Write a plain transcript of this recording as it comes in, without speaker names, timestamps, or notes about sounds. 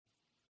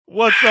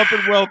What's up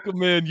and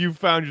welcome in. You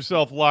found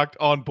yourself locked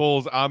on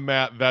Bulls. I'm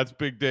Matt. That's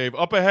Big Dave.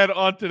 Up ahead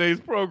on today's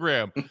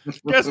program.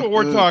 Guess what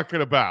we're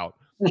talking about?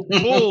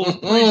 Bulls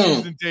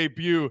preseason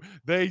debut.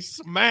 They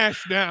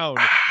smash down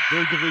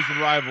their division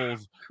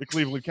rivals, the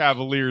Cleveland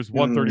Cavaliers,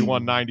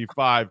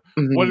 131-95.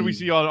 What did we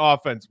see on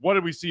offense? What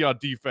did we see on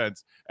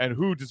defense? And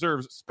who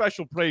deserves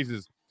special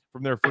praises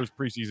from their first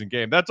preseason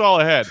game? That's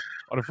all ahead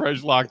on a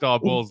fresh Locked On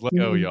Bulls. Let's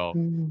go, y'all.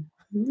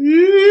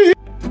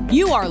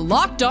 You are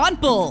Locked On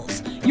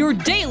Bulls, your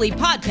daily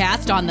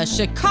podcast on the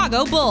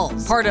Chicago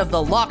Bulls, part of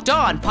the Locked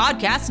On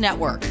Podcast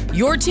Network,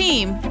 your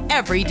team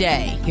every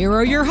day. Here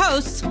are your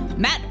hosts,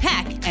 Matt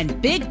Peck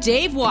and Big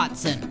Dave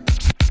Watson.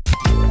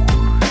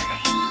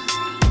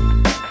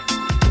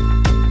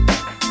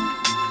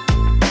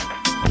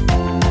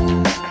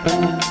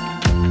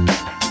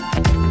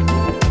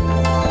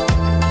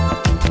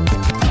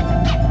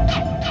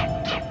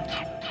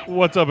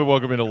 What's up and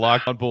welcome into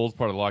Locked On Bulls,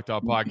 part of the Locked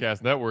On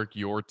Podcast Network,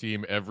 your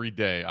team every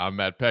day. I'm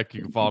Matt Peck.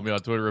 You can follow me on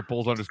Twitter at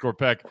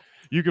Bulls_Peck.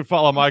 You can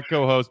follow my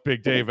co-host,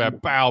 Big Dave, at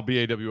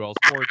BAWL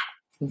Sports.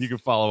 You can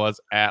follow us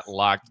at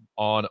Locked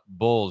On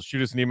Bulls.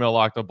 Shoot us an email,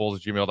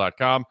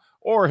 lockedonbulls@gmail.com,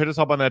 or hit us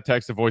up on that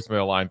text to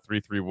voicemail line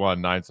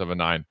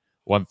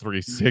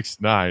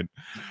 331-979-1369.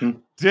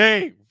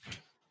 Dave.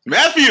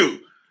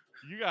 Matthew.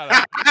 You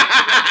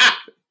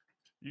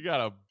got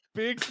a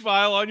big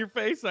smile on your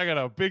face. I got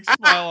a big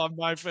smile on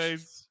my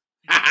face.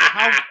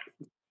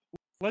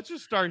 Let's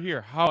just start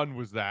here. How fun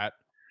was that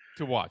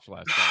to watch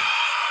last night?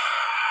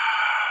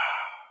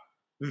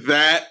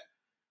 That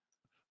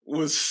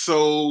was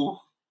so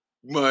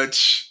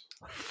much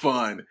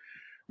fun.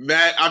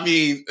 Matt, I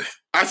mean,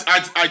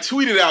 I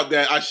tweeted out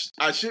that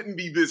I shouldn't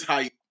be this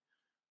hyped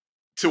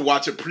to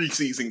watch a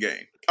preseason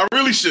game. I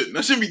really shouldn't.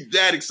 I shouldn't be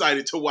that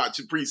excited to watch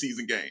a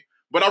preseason game.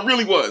 But I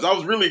really was. I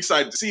was really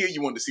excited to see it.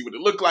 You wanted to see what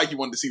it looked like. You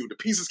wanted to see what the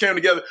pieces came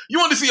together. You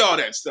wanted to see all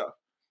that stuff.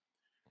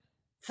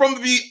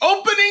 From the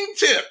opening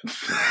tip,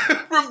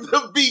 from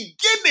the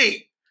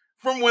beginning,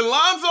 from when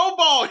Lonzo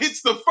Ball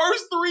hits the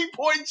first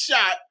three-point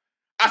shot,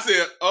 I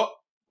said, oh,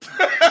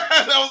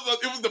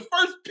 it was the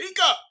first pick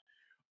up.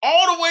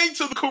 All the way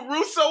to the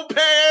Caruso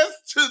pass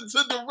to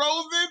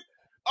DeRozan.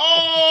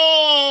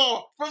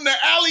 Oh, from the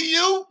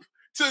alley-oop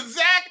to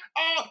Zach,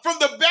 from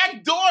the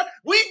back door.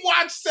 We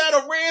watched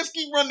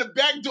Satoransky run the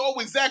back door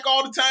with Zach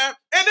all the time,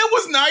 and it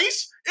was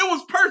nice. It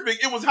was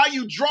perfect. It was how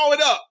you draw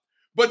it up.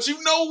 But you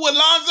know what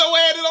Lonzo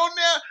added on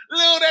there? A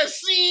little that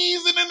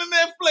seasoning and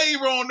that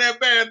flavor on that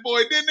bad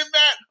boy, didn't it,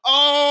 Matt?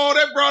 Oh,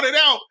 that brought it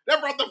out.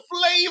 That brought the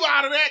flavor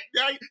out of that.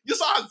 You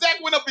saw how Zach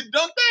went up and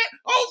dunked that?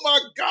 Oh,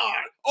 my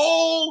God.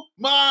 Oh,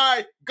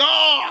 my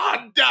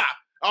God.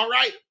 All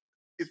right.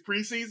 It's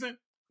preseason.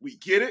 We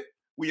get it.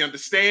 We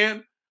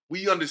understand.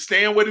 We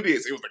understand what it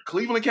is. It was the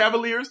Cleveland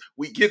Cavaliers.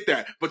 We get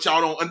that. But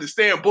y'all don't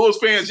understand. Bulls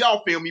fans,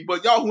 y'all feel me.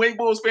 But y'all who ain't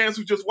Bulls fans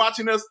who just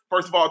watching us,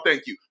 first of all,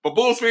 thank you. But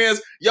Bulls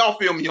fans, y'all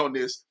feel me on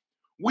this.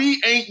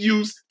 We ain't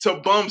used to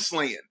bum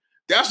slaying.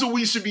 That's what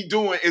we should be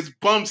doing is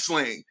bum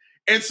slaying.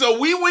 And so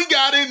we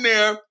got in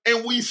there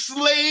and we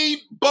slayed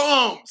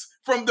bums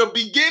from the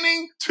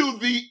beginning to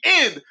the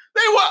end.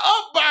 They were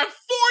up by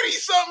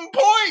 40-something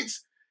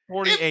points.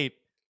 48. They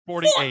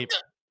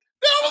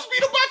almost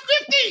beat them by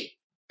 50.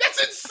 That's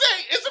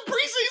insane. It's a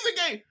preseason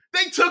game.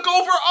 They took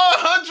over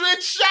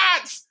 100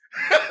 shots.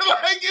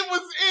 Like, it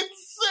was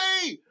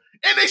insane.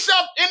 And they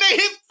shot, and they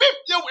hit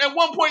 50. At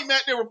one point,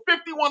 Matt, they were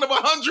 51 of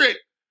 100.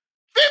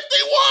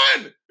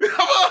 51 of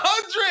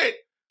 100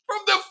 from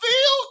the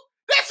field?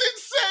 That's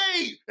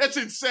insane. That's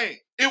insane.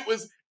 It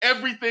was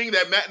everything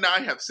that Matt and I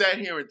have sat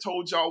here and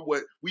told y'all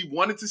what we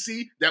wanted to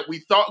see, that we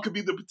thought could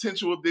be the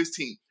potential of this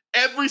team.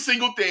 Every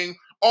single thing.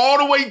 All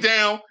the way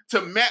down to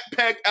Matt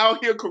Peck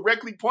out here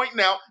correctly pointing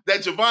out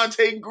that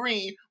Javonte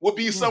Green would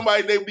be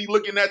somebody they'd be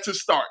looking at to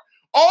start.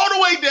 All the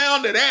way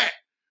down to that.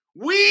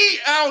 We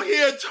out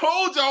here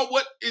told y'all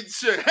what it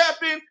should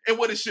happen and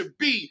what it should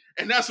be,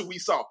 and that's what we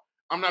saw.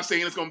 I'm not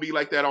saying it's going to be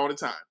like that all the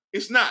time.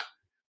 It's not.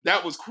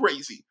 That was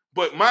crazy.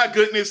 But my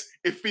goodness,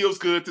 it feels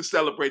good to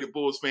celebrate it,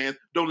 Bulls fans.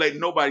 Don't let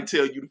nobody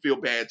tell you to feel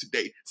bad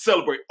today.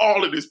 Celebrate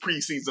all of this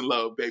preseason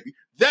love, baby.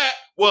 That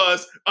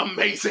was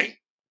amazing.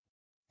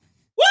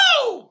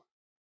 Woo!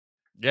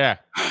 Yeah.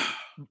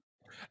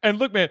 And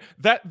look, man,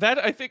 that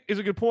I think is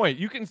a good point.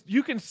 You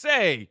can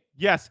say,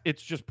 yes,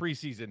 it's just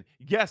preseason.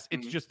 Yes,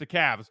 it's just the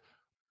Cavs.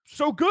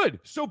 So good.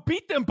 So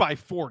beat them by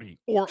 40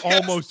 or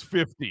almost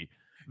 50.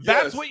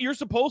 That's what you're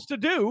supposed to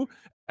do.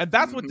 And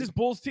that's what this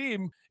Bulls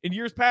team in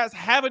years past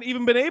haven't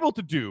even been able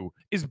to do,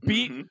 is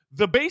beat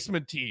the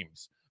basement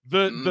teams,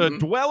 the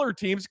dweller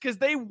teams, because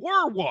they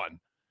were one.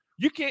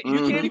 You can't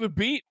even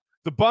beat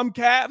the bum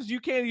Cavs. You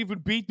can't even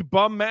beat the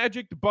bum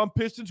Magic, the bum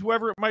Pistons,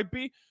 whoever it might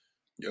be.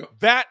 Yeah.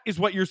 That is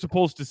what you're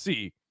supposed to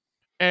see.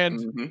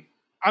 And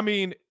I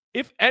mean,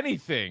 if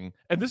anything,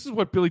 and this is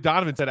what Billy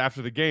Donovan said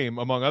after the game,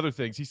 among other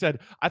things, he said,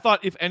 I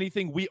thought, if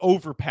anything, we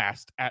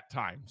overpassed at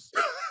times.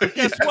 But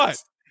guess what?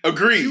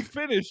 Agreed.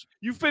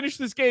 You finish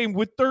this game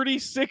with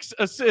 36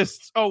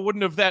 assists. Oh,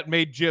 wouldn't have that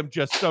made Jim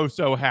just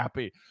so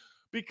happy?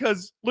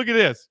 Because look at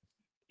this.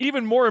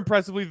 even more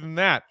impressively than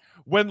that,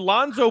 when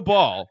Lonzo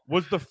Ball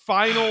was the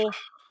final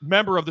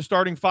member of the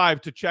starting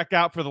five to check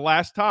out for the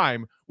last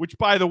time, which,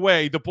 by the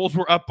way, the Bulls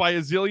were up by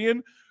a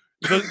zillion,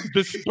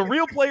 the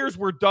real players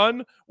were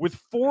done with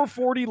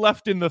 4:40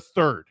 left in the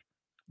third.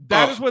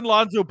 That is when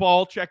Lonzo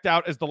Ball checked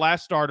out as the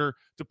last starter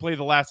to play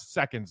the last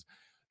seconds.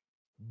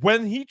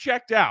 When he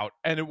checked out,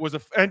 and it was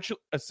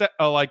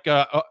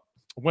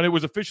when it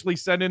was officially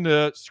sent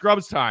into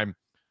scrubs time,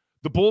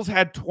 the Bulls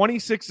had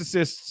 26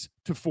 assists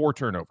to 4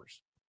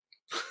 turnovers.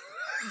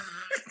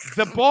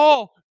 The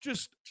ball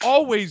just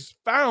always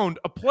found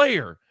a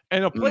player,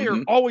 and a player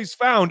always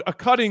found a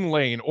cutting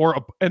lane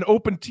or an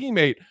open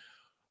teammate.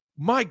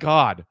 My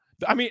God.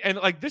 I mean, and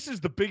like, this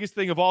is the biggest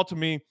thing of all to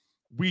me.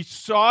 We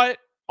saw it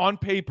on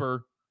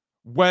paper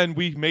when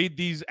we made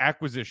these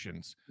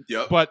acquisitions.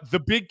 Yep. But the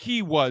big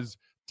key was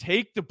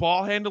take the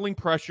ball handling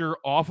pressure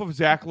off of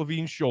Zach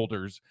LaVine's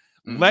shoulders.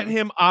 Let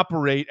him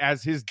operate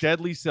as his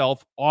deadly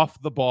self off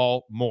the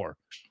ball more.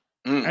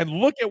 And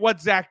look at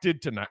what Zach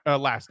did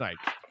last night.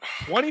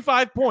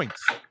 25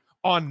 points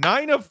on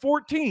 9 of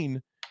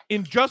 14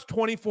 in just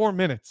 24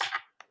 minutes.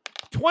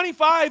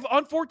 25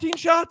 on 14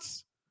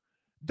 shots.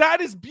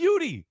 That is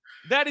beauty.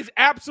 That is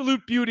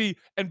absolute beauty.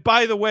 And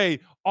by the way,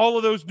 all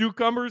of those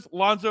newcomers,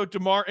 Lonzo,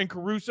 DeMar, and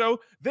Caruso,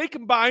 they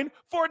combined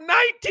for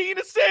 19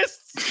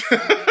 assists.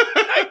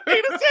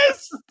 19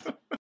 assists.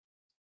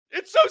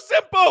 It's so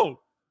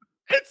simple.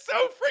 It's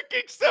so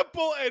freaking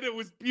simple, and it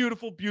was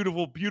beautiful,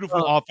 beautiful,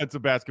 beautiful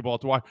offensive basketball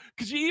to watch.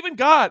 Because you even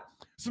got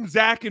some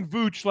Zach and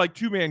Vooch like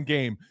two-man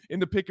game in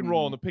the pick and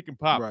roll and the pick and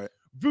pop. Right.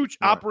 Vooch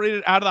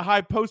operated out of the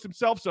high post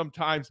himself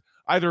sometimes,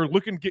 either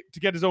looking to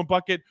get his own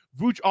bucket.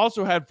 Vooch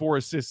also had 4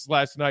 assists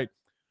last night.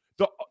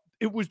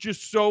 It was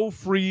just so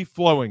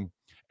free-flowing.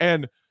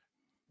 And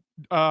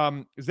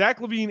Zach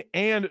LaVine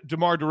and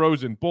DeMar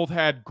DeRozan both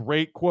had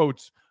great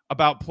quotes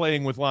about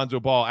playing with Lonzo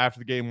Ball after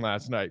the game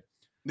last night.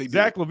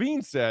 Zach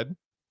LaVine said,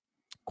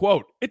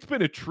 quote, "It's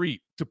been a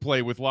treat to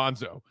play with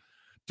Lonzo."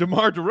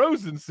 DeMar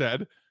DeRozan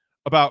said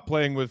about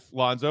playing with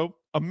Lonzo,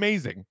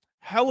 "Amazing.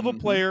 Hell of a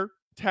player,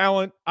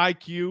 talent,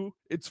 IQ.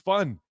 It's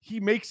fun. He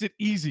makes it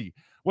easy.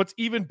 What's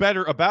even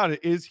better about it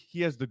is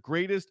he has the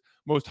greatest,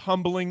 most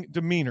humbling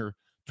demeanor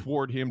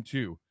toward him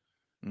too."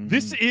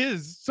 This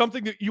is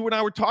something that you and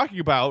I were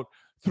talking about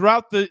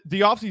throughout the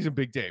offseason,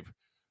 Big Dave.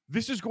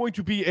 This is going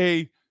to be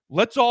a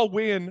let's all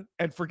win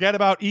and forget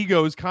about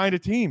egos kind of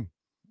team.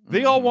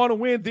 They all want to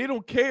win. They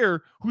don't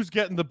care who's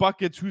getting the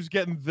buckets, who's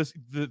getting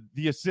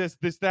the assist,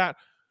 this, that.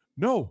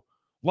 No.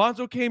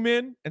 Lonzo came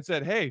in and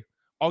said, hey,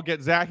 I'll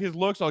get Zach his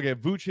looks. I'll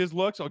get Vooch his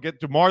looks. I'll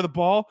get DeMar the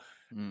ball.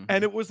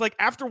 And it was like,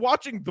 after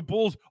watching the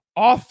Bulls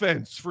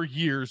offense for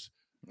years,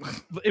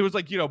 it was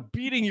like,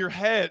 beating your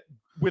head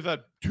with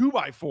a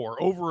 2x4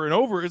 over and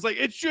over. It's like,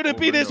 it shouldn't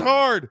be this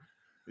hard.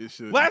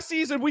 Last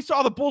season, we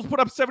saw the Bulls put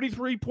up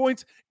 73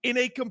 points in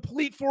a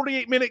complete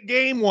 48-minute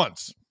game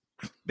once.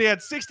 They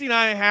had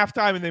 69 at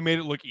halftime, and they made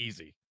it look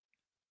easy.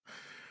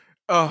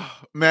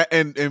 Matt,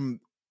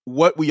 and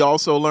what we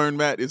also learned,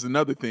 Matt, is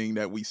another thing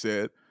that we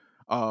said.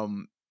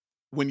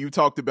 When you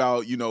talked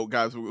about,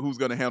 guys, who's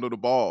going to handle the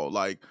ball,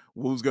 like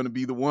who's going to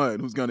be the one,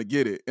 who's going to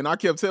get it. And I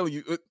kept telling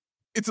you,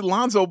 it's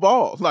Lonzo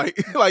Ball. Like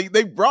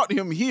they brought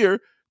him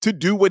here to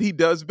do what he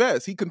does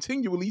best. He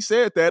continually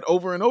said that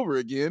over and over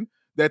again,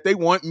 that they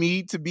want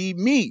me to be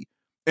me.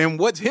 And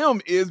what's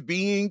him is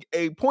being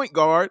a point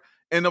guard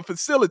and a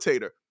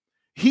facilitator.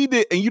 He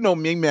did,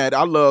 and me, Matt,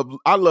 I love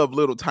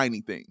little tiny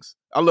things.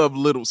 I love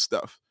little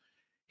stuff.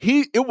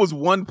 It was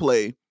one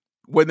play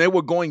when they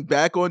were going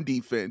back on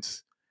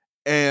defense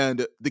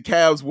and the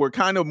Cavs were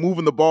kind of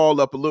moving the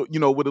ball up a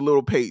little, with a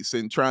little pace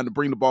and trying to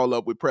bring the ball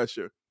up with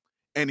pressure.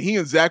 And he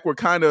and Zach were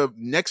kind of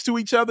next to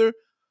each other.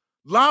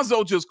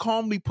 Lonzo just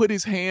calmly put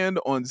his hand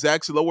on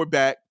Zach's lower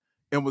back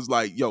and was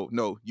like, yo,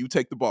 no, you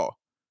take the ball.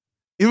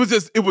 It was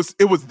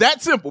that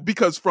simple,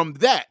 because from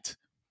that,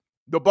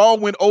 the ball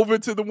went over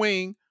to the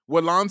wing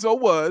where Lonzo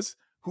was,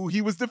 who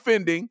he was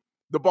defending.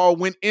 The ball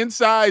went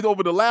inside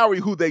over to Lowry,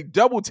 who they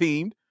double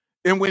teamed.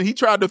 And when he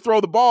tried to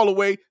throw the ball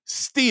away,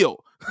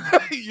 steal.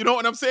 You know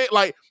what I'm saying?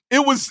 Like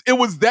it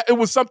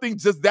was something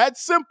just that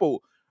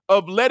simple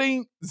of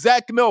letting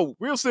Zach know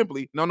real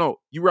simply, no,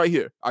 you right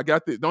here. I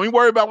got this. Don't even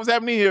worry about what's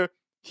happening here.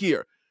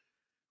 Here.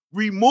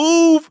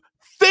 Remove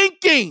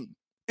thinking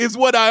is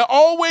what I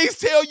always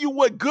tell you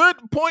what good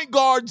point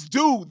guards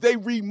do. They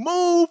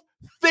remove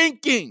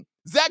thinking.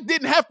 Zach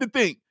didn't have to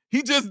think.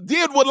 He just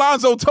did what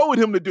Lonzo told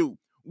him to do.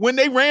 When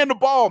they ran the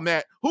ball,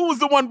 Matt, who was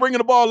the one bringing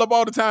the ball up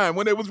all the time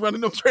when they was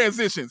running those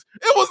transitions?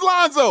 It was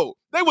Lonzo.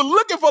 They were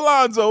looking for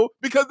Lonzo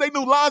because they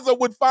knew Lonzo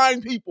would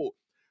find people.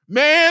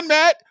 Man,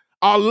 Matt,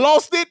 I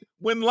lost it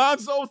when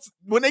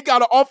they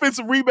got an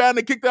offensive rebound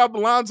and kicked out to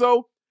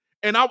Lonzo.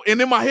 And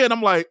in my head,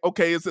 I'm like,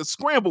 okay, it's a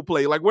scramble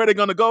play. Like, where are they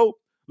going to go?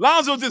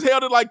 Lonzo just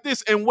held it like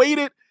this and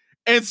waited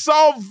and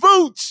saw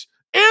Vooch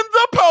in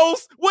the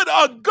post with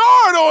a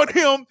guard on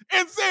him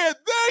and said,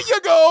 there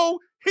you go.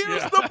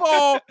 Here's the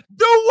ball.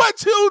 Do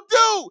what you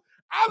do.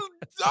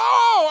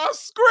 I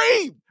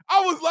screamed.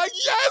 I was like,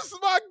 yes,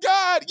 my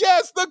God.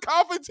 Yes, the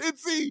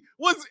competency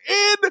was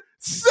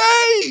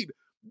insane.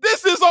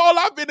 This is all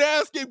I've been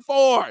asking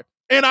for.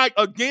 And I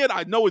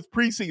know it's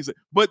preseason,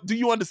 but do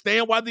you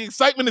understand why the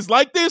excitement is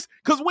like this?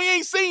 Because we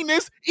ain't seen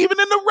this even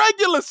in the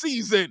regular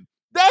season.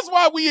 That's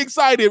why we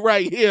excited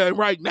right here and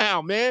right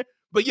now, man.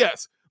 But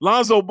yes,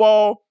 Lonzo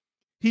Ball,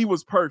 he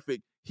was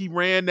perfect. He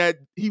ran that.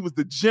 He was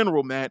the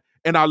general, man.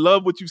 And I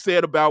love what you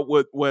said about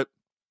what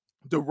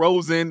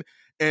DeRozan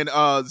and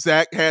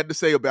Zach had to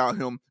say about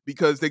him,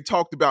 because they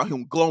talked about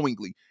him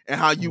glowingly and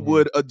how you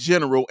would a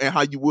general and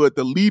how you would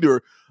the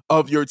leader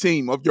of your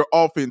team, of your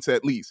offense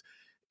at least.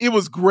 It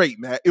was great,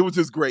 man. It was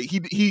just great.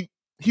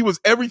 He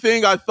was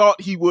everything I thought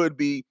he would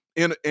be,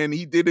 and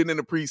he did it in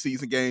a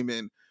preseason game.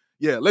 And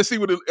yeah, let's see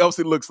what else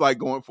it looks like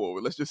going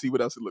forward. Let's just see what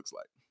else it looks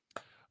like.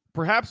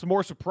 Perhaps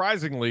more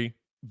surprisingly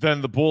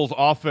than the Bulls'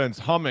 offense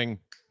humming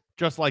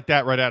just like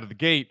that right out of the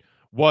gate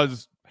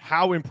was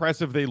how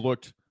impressive they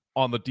looked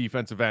on the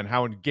defensive end,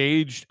 how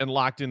engaged and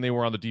locked in they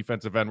were on the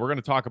defensive end. We're going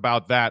to talk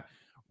about that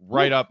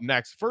right up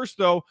next. First,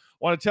 though,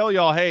 want to tell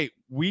y'all, hey,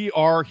 we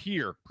are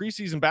here.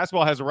 Preseason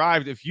basketball has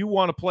arrived. If you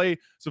want to play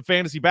some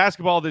fantasy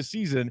basketball this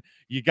season,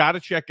 you got to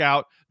check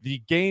out the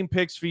Game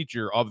Picks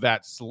feature of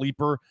that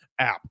Sleeper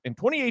app. In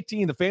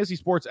 2018, the fantasy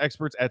sports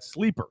experts at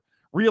Sleeper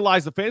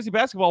realized the fantasy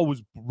basketball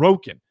was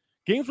broken.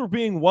 Games were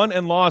being won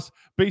and lost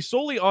based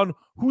solely on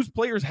whose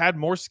players had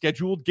more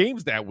scheduled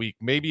games that week.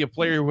 Maybe a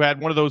player who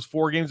had one of those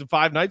 4 games and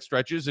 5 night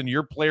stretches, and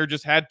your player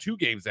just had 2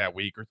 games that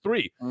week or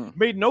 3.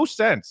 Made no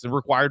sense and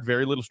required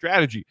very little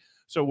strategy.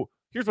 So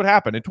here's what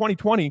happened. In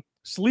 2020,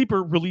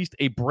 Sleeper released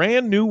a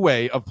brand new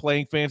way of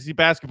playing fantasy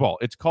basketball.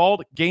 It's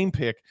called Game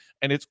Pick,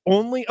 and it's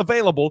only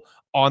available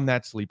on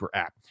that Sleeper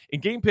app.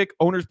 In Game Pick,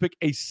 owners pick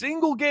a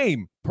single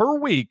game per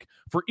week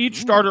for each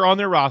starter on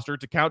their roster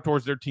to count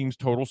towards their team's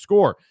total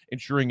score,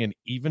 ensuring an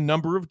even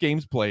number of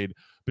games played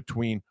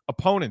between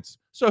opponents.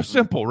 So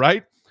simple,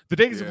 right? The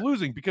days of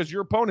losing because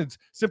your opponents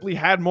simply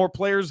had more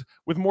players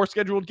with more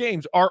scheduled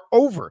games are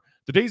over.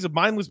 The days of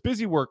mindless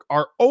busy work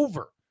are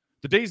over.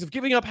 The days of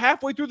giving up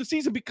halfway through the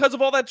season because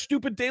of all that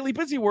stupid daily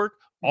busy work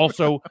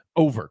also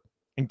over.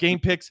 In Game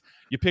Picks,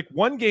 you pick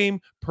one game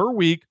per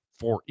week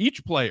for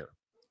each player,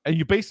 and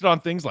you base it on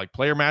things like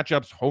player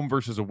matchups, home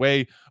versus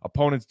away,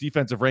 opponents'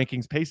 defensive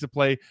rankings, pace of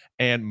play,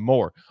 and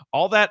more.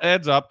 All that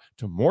adds up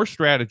to more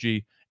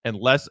strategy and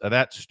less of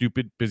that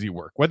stupid busy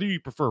work. Whether you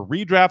prefer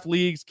redraft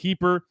leagues,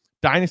 keeper,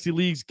 dynasty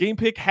leagues, Game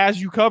Pick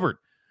has you covered.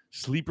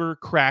 Sleeper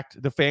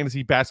cracked the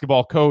fantasy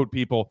basketball code,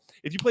 people.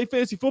 If you play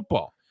fantasy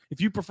football, if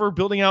you prefer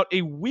building out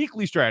a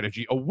weekly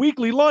strategy, a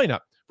weekly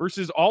lineup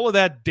versus all of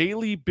that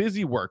daily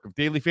busy work of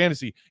daily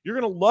fantasy, you're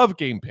going to love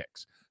Game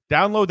Picks.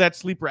 Download that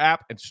Sleeper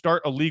app and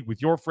start a league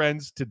with your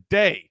friends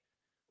today.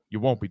 You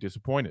won't be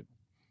disappointed.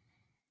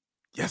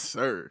 Yes,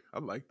 sir. I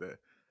like that.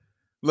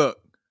 Look,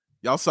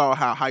 y'all saw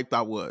how hyped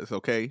I was,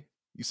 okay?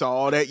 You saw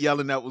all that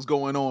yelling that was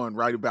going on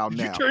right about now.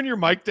 Did you turn your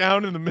mic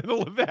down in the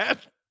middle of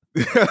that?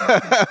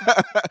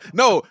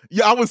 No,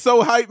 yeah, I was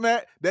so hyped,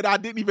 Matt, that I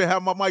didn't even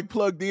have my mic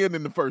plugged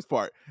in the first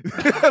part.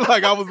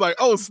 Like, I was like,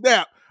 oh,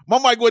 snap. My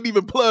mic wasn't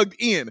even plugged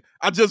in.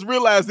 I just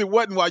realized it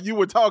wasn't while you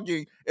were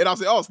talking, and I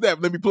said, oh, snap,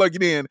 let me plug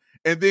it in.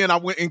 And then I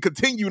went and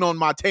continued on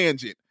my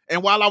tangent.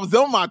 And while I was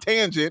on my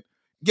tangent,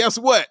 guess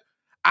what?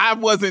 I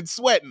wasn't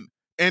sweating.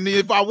 And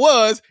if I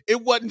was,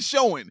 it wasn't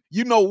showing.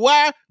 You know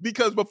why?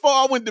 Because before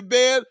I went to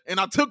bed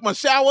and I took my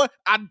shower,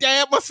 I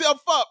dabbed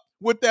myself up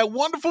with that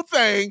wonderful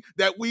thing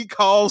that we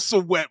call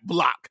Sweat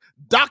Block.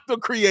 Doctor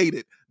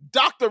created,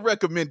 doctor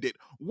recommended,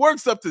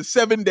 works up to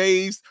 7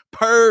 days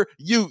per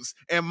use.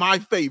 And my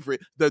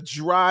favorite, the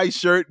dry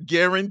shirt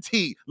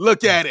guarantee.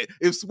 Look at it.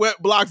 If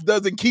Sweat Blocks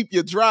doesn't keep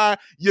you dry,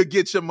 you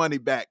get your money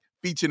back.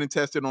 Featured and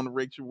tested on the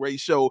Rachel Ray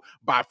Show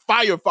by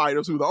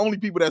firefighters, who the only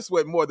people that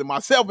sweat more than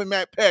myself and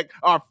Matt Peck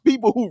are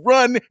people who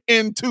run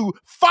into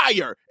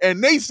fire.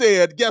 And they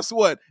said, guess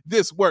what?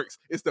 This works.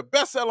 It's the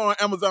bestseller on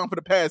Amazon for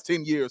the past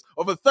 10 years.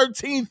 Over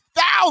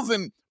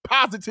 13,000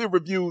 positive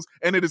reviews,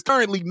 and it is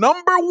currently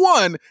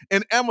 #1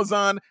 in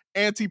Amazon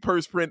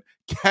antiperspirant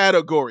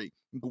category.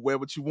 You can wear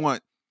what you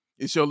want.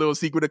 It's your little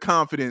secret of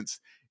confidence.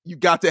 You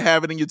got to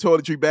have it in your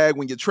toiletry bag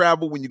when you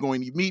travel, when you're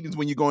going to meetings,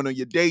 when you're going on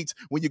your dates,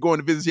 when you're going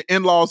to visit your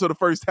in-laws for the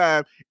first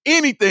time.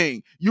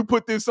 Anything, you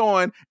put this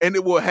on and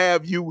it will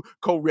have you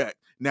correct.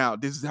 Now,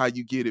 this is how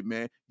you get it,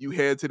 man. You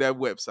head to that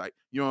website.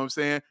 You know what I'm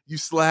saying? You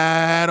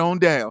slide on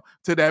down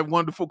to that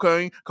wonderful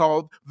thing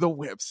called the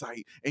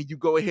website, and you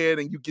go ahead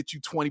and you get you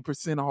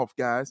 20% off,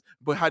 guys.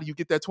 But how do you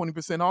get that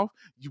 20% off?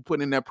 You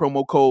put in that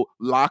promo code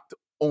LOCKED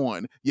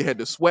ON. You head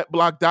to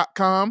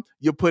sweatblock.com.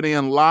 You put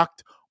in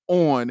LOCKED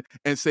ON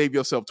and save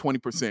yourself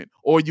 20%.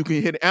 Or you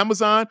can hit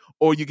Amazon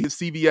or you can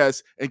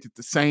CVS and get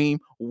the same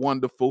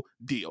wonderful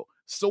deal.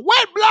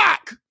 Sweat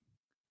Block.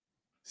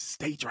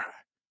 Stay dry.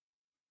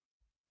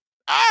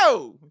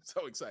 Oh,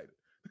 so excited.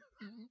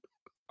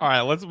 All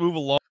right, let's move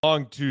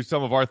along to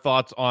some of our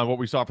thoughts on what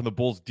we saw from the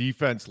Bulls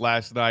defense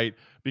last night,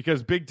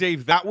 because Big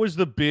Dave, that was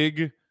the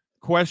big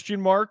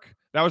question mark.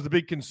 That was the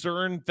big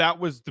concern. That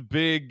was the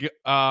big,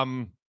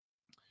 but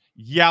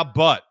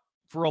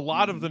for a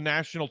lot of the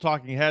national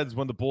talking heads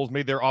when the Bulls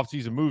made their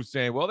offseason moves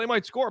saying, well, they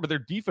might score, but their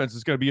defense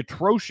is going to be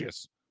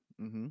atrocious.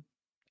 You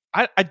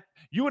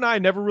and I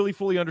never really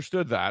fully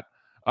understood that,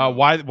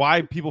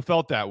 why people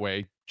felt that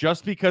way,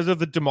 just because of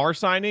the DeMar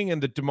signing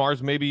and that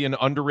DeMar's maybe an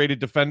underrated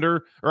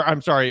defender, or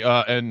I'm sorry,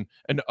 an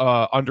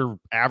under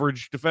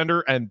average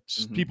defender, and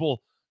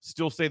people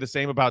still say the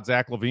same about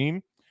Zach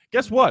LaVine.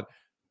 Guess what?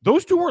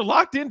 Those two were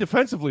locked in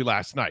defensively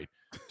last night.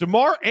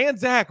 DeMar and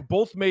Zach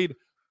both made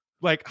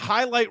like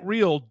highlight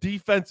reel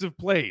defensive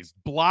plays,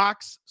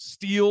 blocks,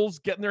 steals,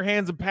 getting their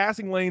hands in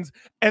passing lanes,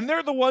 and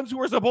they're the ones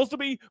who are supposed to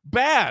be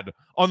bad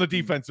on the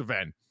defensive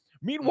end.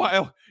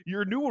 Meanwhile,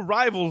 your new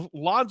arrivals,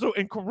 Lonzo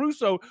and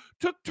Caruso,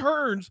 took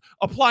turns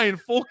applying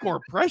full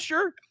court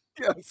pressure,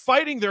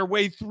 fighting their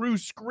way through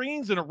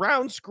screens and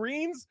around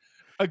screens,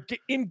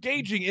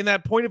 engaging in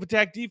that point of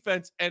attack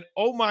defense. And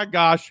oh my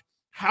gosh,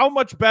 how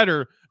much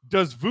better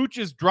does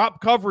Vooch's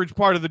drop coverage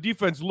part of the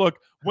defense look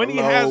when he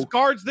has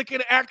guards that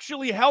can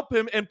actually help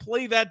him and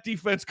play that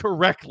defense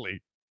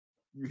correctly?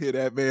 You hear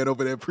that, man,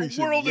 over there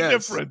preaching. A world of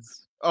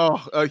difference.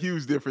 Oh, a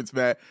huge difference,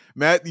 Matt.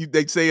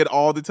 They say it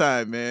all the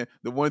time, man.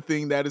 The one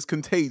thing that is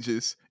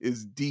contagious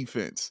is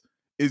defense.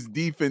 It's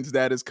defense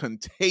that is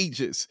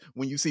contagious.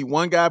 When you see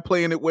one guy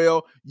playing it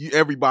well,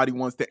 everybody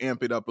wants to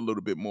amp it up a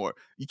little bit more.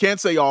 You can't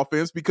say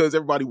offense because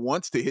everybody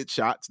wants to hit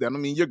shots. That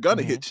don't mean you're going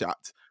to hit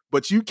shots.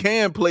 But you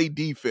can play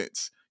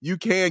defense. You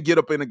can get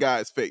up in a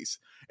guy's face.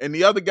 And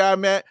the other guy,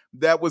 Matt,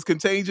 that was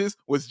contagious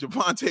was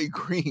Javonte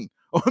Green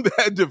on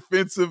that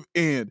defensive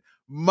end.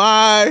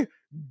 My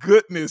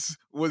goodness,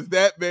 was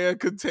that man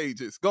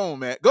contagious? Go on,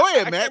 Matt. Go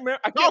ahead, Matt.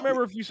 I can't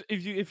remember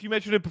if you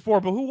mentioned it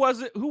before, but who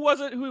was it?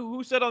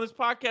 Who said on this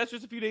podcast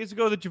just a few days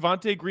ago that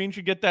Javonte Green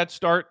should get that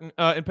start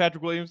in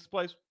Patrick Williams'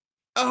 place?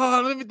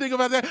 Let me think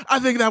about that. I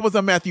think that was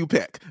a Matthew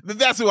Peck.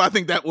 That's who I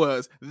think that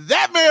was.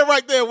 That man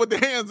right there with the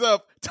hands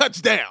up,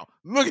 touchdown.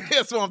 Look at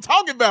this, what I'm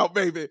talking about,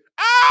 baby.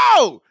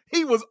 Oh,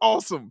 he was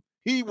awesome.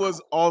 He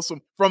was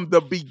awesome from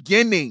the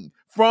beginning.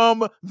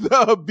 From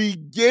the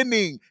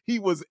beginning, he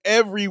was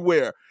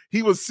everywhere.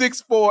 He was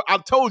 6'4". I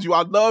told you,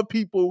 I love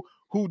people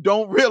who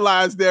don't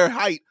realize their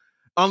height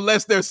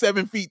unless they're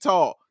 7 feet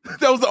tall.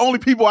 Those are the only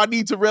people I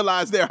need to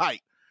realize their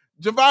height.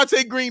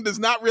 Javonte Green does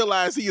not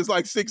realize he is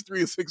like 6'3"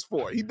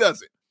 or 6'4". He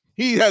doesn't.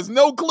 He has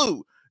no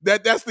clue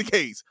that that's the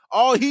case.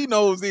 All he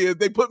knows is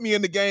they put me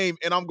in the game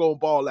and I'm going to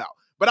ball out.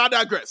 But I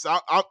digress.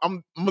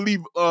 I'm going to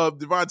leave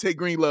Javonte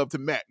Green love to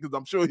Matt because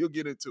I'm sure he'll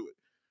get into it.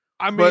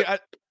 I mean,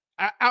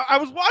 I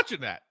was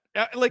watching that.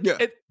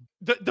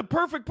 The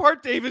perfect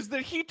part, Dave, is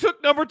that he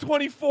took number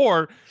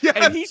 24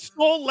 and he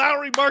stole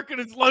Lauri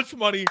Markkanen's lunch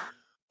money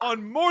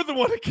on more than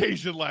one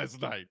occasion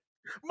last night.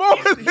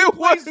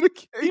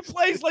 He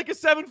plays like a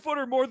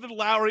 7-footer more than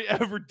Lauri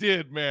ever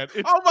did, man.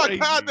 It's crazy.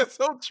 God, that's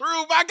so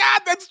true. My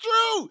God, that's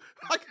true.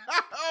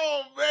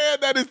 Oh, man,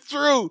 that is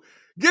true.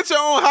 Get your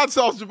own hot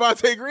sauce,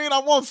 Javonte Green. I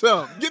want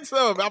some. Get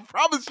some. I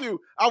promise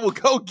you, I will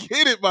go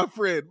get it, my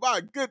friend.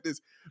 My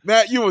goodness.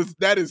 Matt,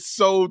 that is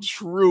so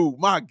true.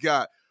 My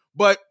God.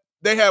 But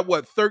they had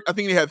I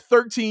think they had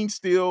 13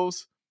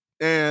 steals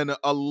and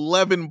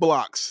 11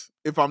 blocks,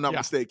 if I'm not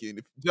mistaken.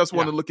 If you just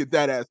want to look at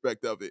that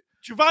aspect of it.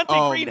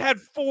 Javonte Green had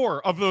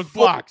 4 of those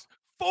blocks.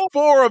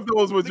 Four of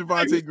those were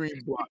Javonte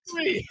Green blocks.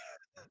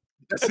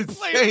 That's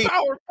insane.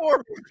 Power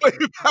forward.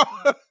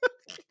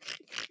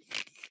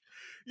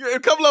 Yeah, a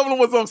couple of them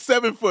was on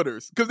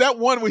 7-footers. Because that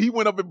one where he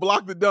went up and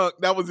blocked the dunk,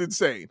 that was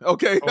insane.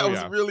 Okay, that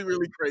was really,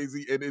 really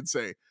crazy and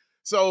insane.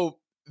 So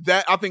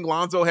that I think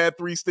Lonzo had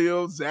 3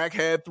 steals, Zach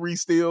had 3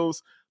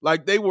 steals.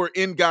 Like they were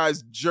in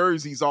guys'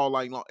 jerseys all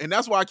night long. And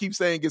that's why I keep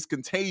saying it's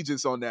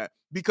contagious on that.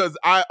 Because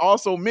I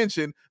also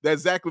mentioned that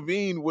Zach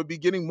LaVine would be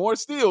getting more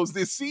steals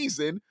this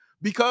season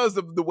because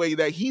of the way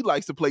that he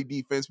likes to play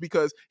defense,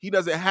 because he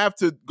doesn't have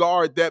to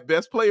guard that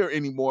best player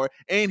anymore.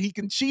 And he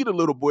can cheat a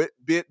little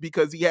bit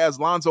because he has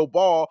Lonzo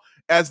Ball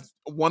as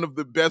one of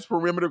the best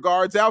perimeter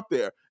guards out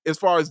there as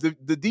far as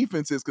the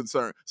defense is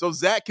concerned. So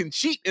Zach can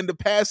cheat in the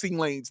passing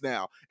lanes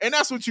now. And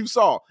that's what you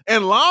saw.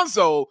 And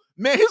Lonzo,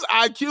 man, his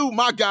IQ,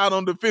 my God,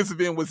 on the defensive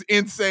end was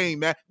insane,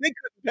 man. They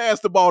couldn't pass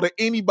the ball to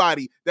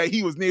anybody that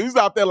he was near. He was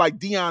out there like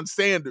Deion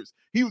Sanders.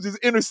 He was just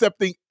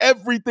intercepting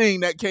everything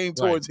that came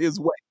towards his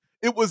way.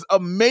 It was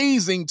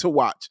amazing to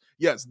watch.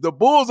 Yes, the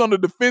Bulls on the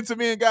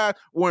defensive end, guys,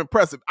 were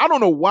impressive. I don't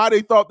know why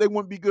they thought they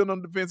wouldn't be good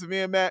on the defensive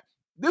end, Matt.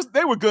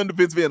 They were good on the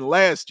defensive end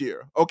last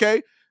year,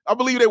 okay? I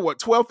believe they were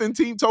 12th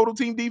in total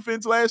team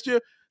defense last year.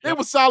 They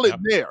were solid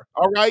there,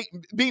 all right?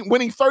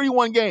 Winning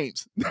 31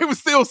 games. They were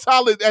still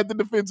solid at the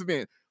defensive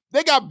end.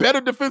 They got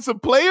better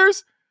defensive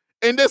players,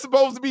 and they're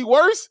supposed to be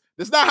worse?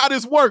 That's not how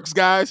this works,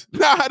 guys.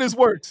 Not how this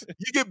works.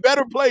 You get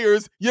better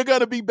players, you're going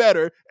to be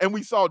better, and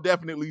we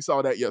definitely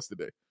saw that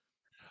yesterday.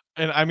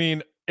 And I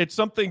mean, it's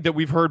something that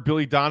we've heard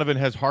Billy Donovan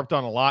has harped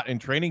on a lot in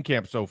training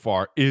camp so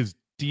far is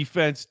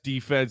defense.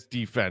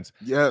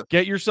 Yeah.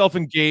 Get yourself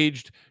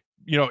engaged,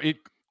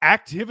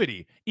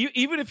 activity.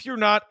 Even if you're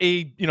not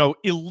a,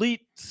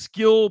 elite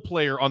skill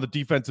player on the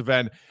defensive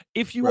end,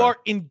 if you are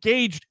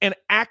engaged and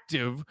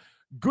active,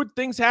 good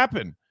things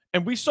happen.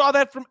 And we saw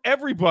that from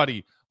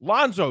everybody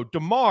Lonzo,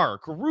 DeMar,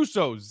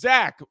 Caruso,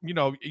 Zach,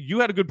 you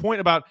had a good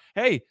point about,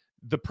 hey,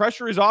 the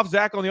pressure is off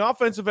Zach on the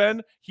offensive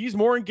end. He's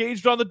more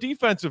engaged on the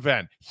defensive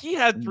end. He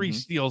had 3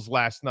 steals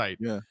last night.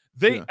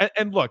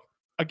 And look,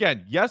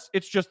 again, yes,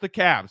 it's just the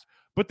Cavs,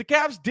 but the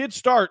Cavs did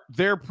start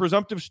their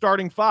presumptive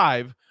starting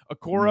 5,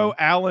 Okoro,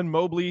 Allen,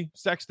 Mobley,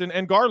 Sexton,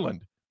 and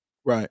Garland.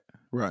 Right.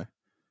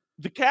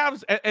 The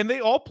Cavs, and they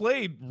all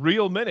played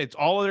real minutes.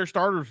 All of their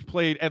starters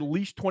played at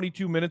least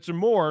 22 minutes or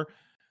more.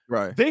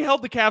 Right. They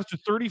held the Cavs to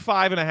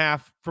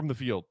 35.5 from the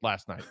field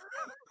last night.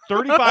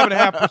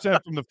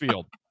 35.5% from the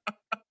field.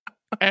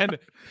 And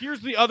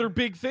here's the other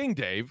big thing,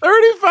 Dave.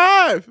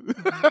 35.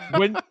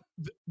 When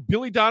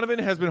Billy Donovan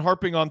has been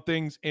harping on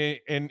things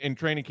in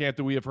training camp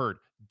that we have heard.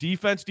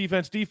 Defense,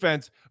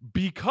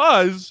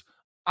 because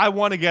I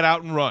want to get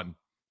out and run.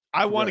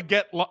 I want to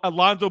get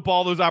Alonzo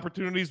Ball those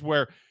opportunities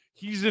where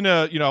he's in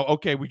a,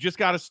 okay, we just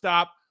got to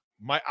stop.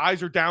 My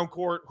eyes are down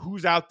court.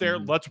 Who's out there?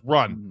 Let's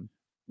run.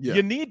 Yeah.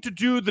 You need to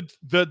do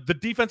the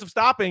defensive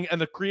stopping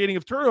and the creating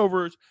of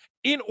turnovers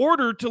in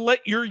order to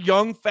let your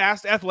young,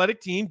 fast,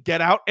 athletic team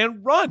get out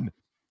and run,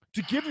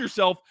 to give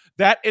yourself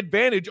that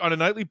advantage on a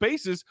nightly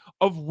basis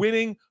of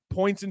winning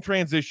points in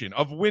transition,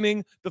 of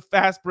winning the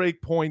fast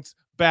break points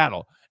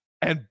battle.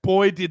 And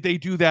boy, did they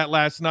do that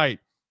last night.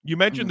 You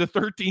mentioned the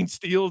 13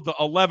 steals, the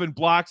 11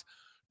 blocks,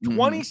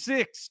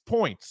 26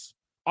 points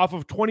off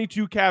of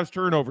 22 Cavs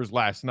turnovers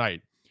last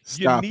night.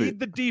 You need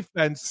the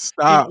defense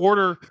in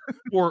order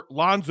for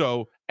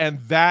Lonzo and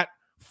that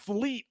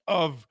fleet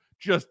of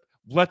just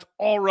let's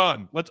all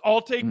run. Let's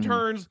all take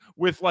turns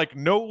with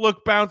no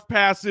look bounce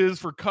passes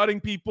for cutting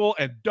people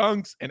and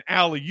dunks and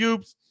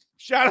alley-oops.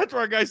 Shout out to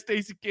our guy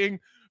Stacey King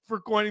for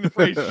coining the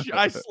phrase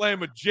 "Shy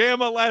Slamma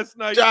Jamma" last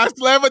night. Shy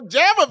Slamma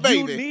Jamma,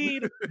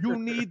 baby. You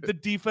need the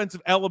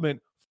defensive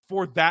element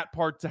for that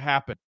part to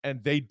happen,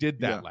 and they did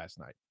that last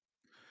night.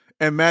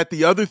 And Matt,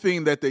 the other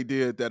thing that they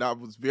did that I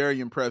was very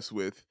impressed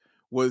with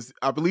was,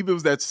 I believe it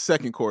was that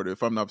second quarter,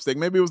 if I'm not mistaken.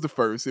 Maybe it was the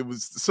first. It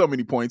was so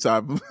many points,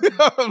 I've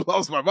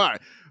lost my mind.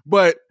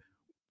 But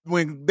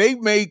when they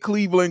made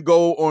Cleveland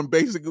go on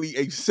basically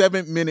a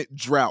 7-minute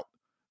drought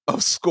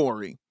of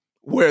scoring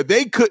where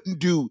they couldn't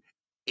do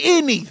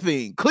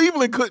anything,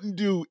 Cleveland couldn't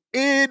do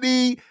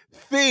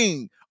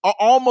anything,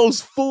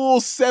 almost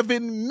full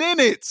 7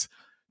 minutes.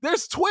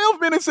 There's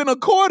 12 minutes in a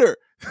quarter.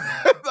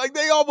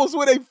 They almost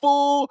went a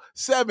full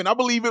 7. I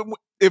believe it,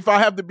 if I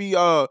have to be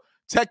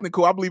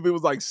technical, I believe it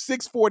was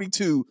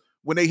 6:42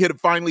 when they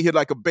finally hit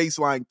a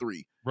baseline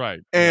 3.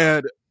 Right.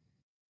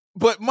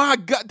 But my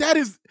God,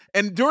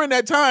 and during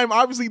that time,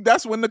 obviously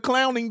that's when the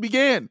clowning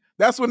began.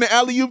 That's when the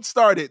alley-oop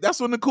started. That's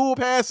when the cool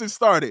passes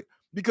started,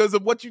 because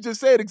of what you just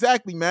said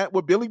exactly, Matt,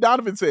 what Billy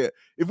Donovan said.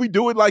 If we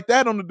do it like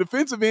that on the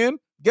defensive end,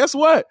 guess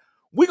what?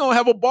 We're going to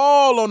have a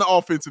ball on the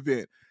offensive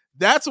end.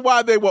 That's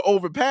why they were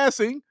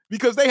overpassing,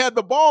 because they had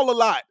the ball a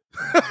lot.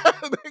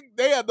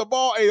 They had the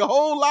ball a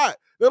whole lot.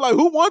 They're like,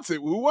 who wants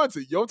it? Who wants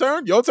it? Your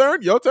turn, your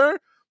turn, your turn.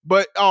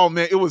 But, oh,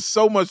 man, it was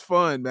so much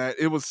fun, man.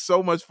 It was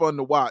so much fun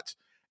to watch.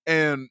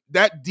 And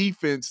that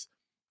defense,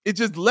 it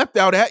just leapt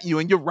out at you.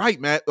 And you're right,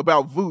 Matt,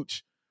 about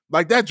Vooch.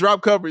 That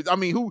drop coverage. I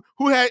mean,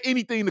 who had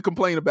anything to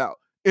complain about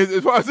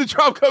as far as the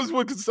drop coverage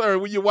was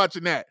concerned when you're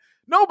watching that?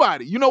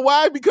 Nobody. You know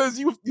why? Because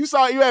you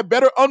saw you had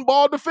better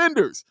unballed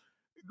defenders.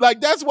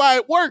 That's why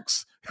it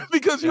works,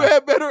 because you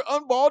have better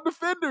unballed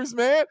defenders,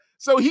 man.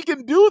 So he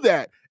can do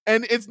that.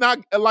 And it's not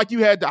like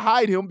you had to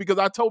hide him, because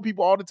I told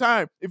people all the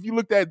time, if you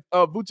looked at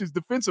Vooch's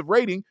defensive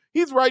rating,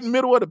 he's right in the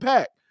middle of the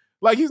pack.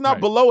 He's not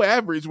below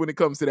average when it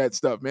comes to that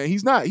stuff, man.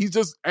 He's not. He's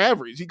just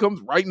average. He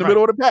comes right in the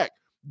middle of the pack.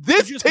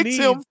 This takes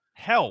him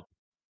help.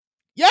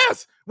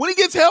 Yes. When he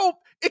gets help,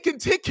 it can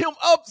tick him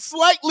up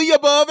slightly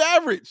above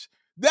average.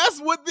 That's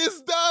what this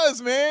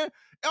does, man.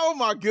 Oh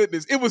my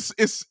goodness.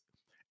 It's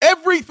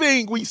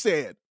everything we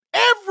said.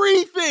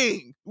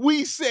 Everything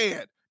we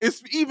said.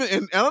 It's even,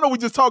 and I don't know, we're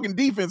just talking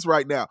defense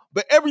right now,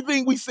 but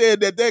everything we said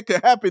that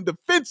could happen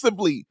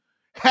defensively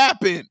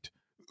happened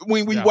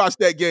when we watched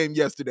that game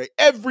yesterday.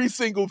 Every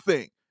single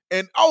thing.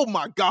 And oh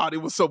my God,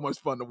 it was so much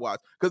fun to watch,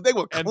 because they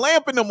were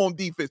clamping them on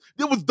defense.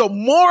 It was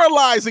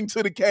demoralizing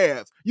to the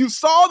Cavs. You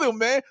saw them,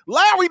 man.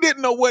 Lowry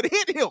didn't know what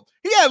hit him.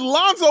 He had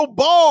Lonzo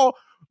Ball.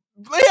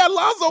 They had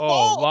Lonzo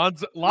Ball.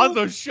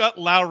 Lonzo shut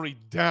Lowry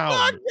down.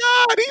 My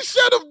God, he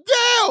shut him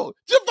down.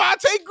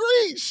 Javonte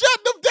Green shut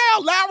him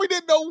down. Lowry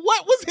didn't know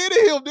what was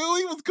hitting him, dude.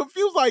 He was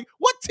confused,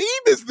 what team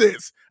is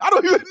this? I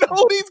don't even know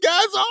who these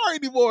guys are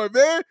anymore,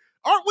 man.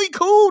 Aren't we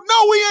cool?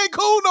 No, we ain't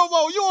cool no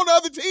more. You on the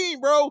other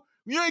team, bro.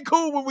 You ain't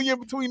cool when we in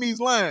between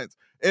these lines.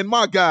 And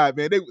my God,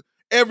 man,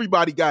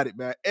 everybody got it,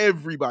 man.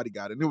 Everybody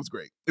got it. And it was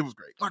great. It was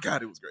great. My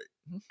God, it was great.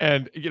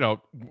 And,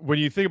 when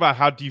you think about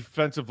how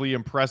defensively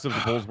impressive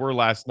the Bulls were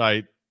last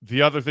night,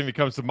 the other thing that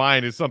comes to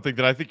mind is something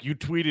that I think you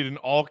tweeted in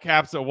all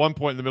caps at one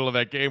point in the middle of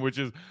that game, which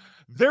is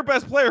their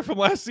best player from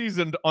last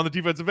season on the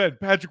defensive end,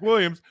 Patrick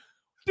Williams,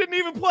 didn't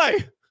even play.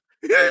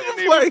 He didn't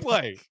even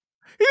play.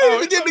 He didn't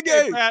even get in the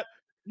game. Pat,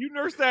 you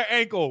nursed that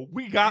ankle.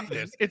 We got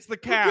this. It's the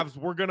Cavs.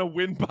 We're going to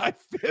win by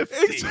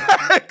 50.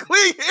 Exactly.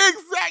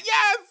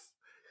 Yes.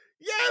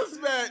 Yes,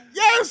 man.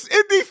 Yes,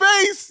 Indy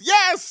face.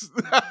 Yes.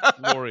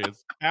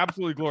 Glorious.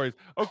 Absolutely glorious.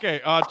 Okay,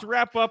 to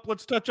wrap up,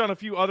 let's touch on a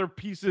few other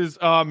pieces.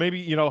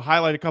 Maybe,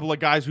 highlight a couple of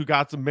guys who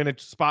got some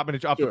spot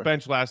minutes off the Sure.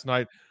 bench last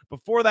night.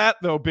 Before that,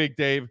 though, Big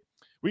Dave,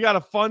 we got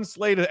a fun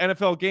slate of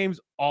NFL games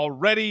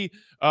already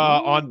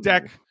on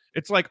deck.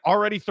 It's like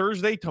already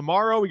Thursday.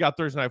 Tomorrow, we got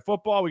Thursday Night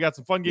Football. We got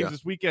some fun games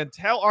this weekend.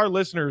 Tell our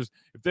listeners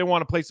if they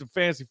want to play some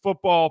fantasy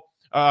football,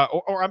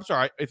 or I'm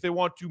sorry, if they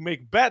want to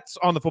make bets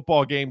on the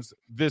football games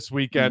this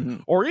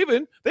weekend, or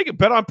even they can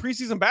bet on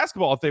preseason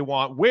basketball if they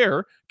want.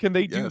 Where can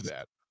they do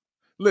that?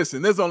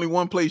 Listen, there's only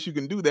one place you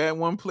can do that,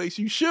 one place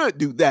you should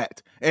do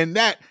that, and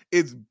that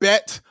is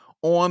Bet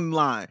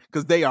Online,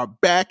 because they are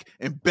back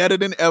and better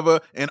than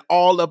ever and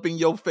all up in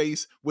your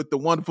face with the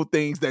wonderful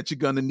things that you're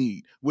going to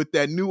need. With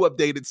that new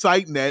updated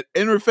site and that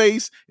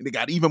interface, and they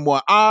got even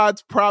more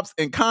odds, props,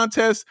 and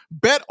contests,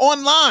 Bet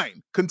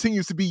Online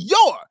continues to be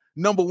your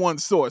number one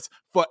source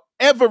for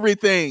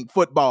everything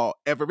football.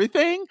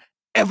 Everything.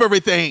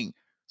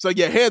 So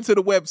head to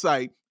the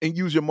website and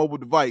use your mobile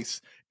device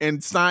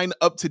and sign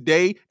up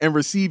today and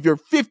receive your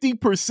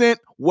 50%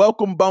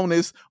 welcome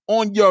bonus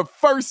on your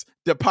first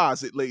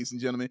deposit, ladies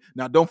and gentlemen.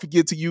 Now, don't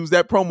forget to use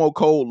that promo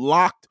code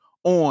LOCKED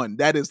ON.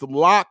 That is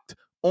LOCKED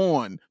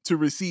ON to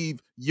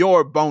receive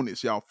your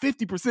bonus, y'all.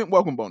 50%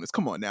 welcome bonus.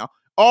 Come on now.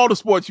 All the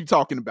sports you're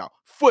talking about.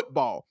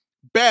 Football,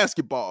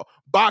 basketball,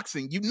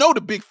 boxing. You know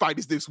the big fight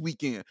is this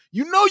weekend.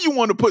 You know you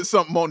want to put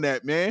something on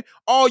that, man.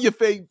 All your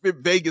favorite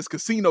Vegas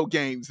casino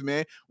games,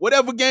 man.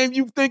 Whatever game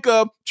you think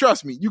of,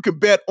 trust me, you can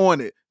bet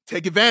on it.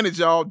 Take advantage,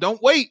 y'all.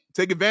 Don't wait.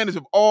 Take advantage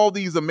of all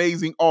these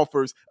amazing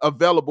offers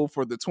available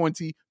for the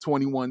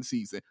 2021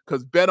 season,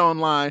 because Bet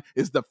Online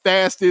is the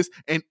fastest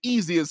and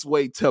easiest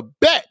way to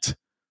bet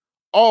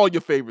all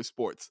your favorite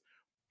sports.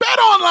 Bet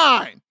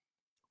Online,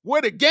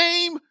 where the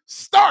game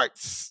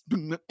starts.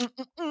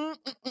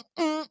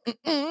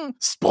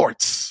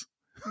 Sports.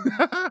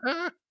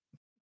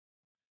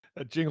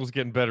 That jingle's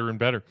getting better and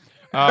better.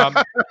 All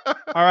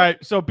right,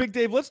 so Big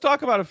Dave, let's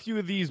talk about a few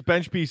of these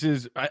bench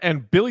pieces.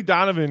 And Billy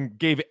Donovan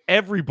gave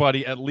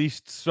everybody at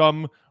least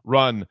some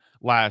run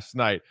last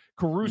night.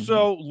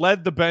 Caruso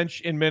led the bench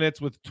in minutes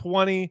with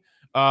 20,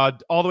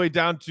 all the way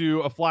down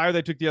to a flyer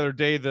they took the other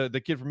day,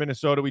 the kid from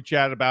Minnesota we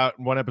chatted about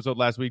in one episode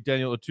last week,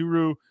 Daniel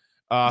Oturu,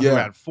 who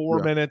had 4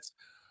 minutes.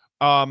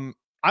 I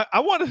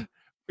want to...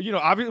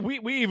 obviously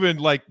we even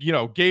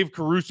gave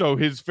Caruso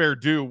his fair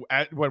due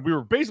when we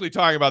were basically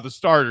talking about the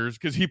starters,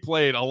 because he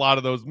played a lot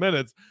of those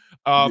minutes.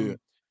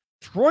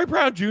 Troy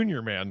Brown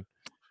Jr., man,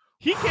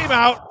 he came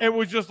out and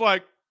was just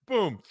like,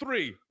 boom,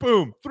 3,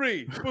 boom,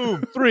 3,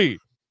 boom, 3.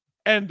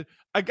 And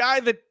a guy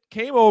that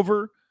came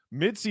over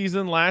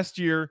midseason last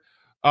year,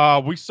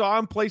 we saw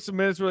him play some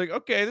minutes. We're like,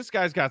 okay, this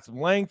guy's got some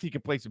length. He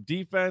can play some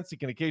defense. He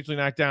can occasionally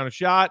knock down a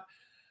shot.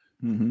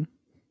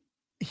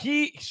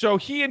 He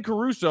and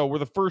Caruso were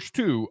the first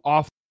two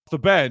off the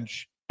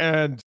bench,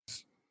 and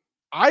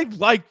I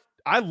like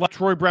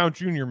Troy Brown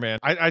Jr., man.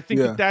 I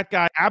think that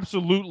guy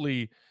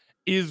absolutely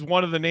is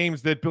one of the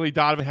names that Billy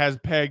Donovan has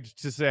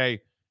pegged to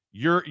say,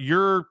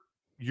 you're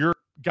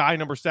guy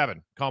number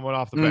 7 coming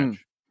off the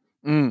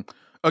bench.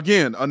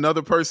 Again,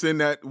 another person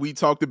that we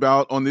talked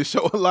about on this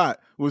show a lot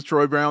was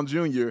Troy Brown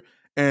Jr.,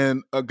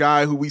 and a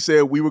guy who we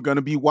said we were going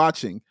to be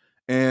watching.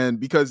 And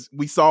because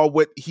we saw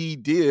what he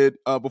did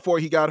before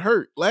he got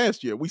hurt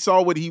last year, we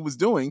saw what he was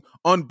doing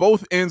on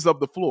both ends of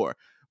the floor.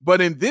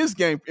 But in this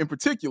game in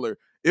particular,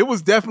 it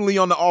was definitely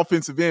on the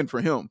offensive end for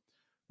him.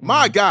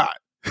 My God,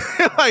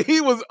 like,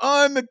 he was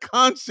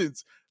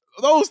unconscious.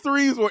 Those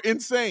threes were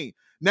insane.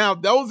 Now,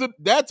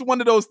 that's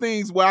one of those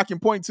things where I can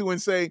point to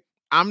and say,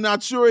 I'm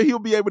not sure he'll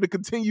be able to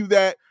continue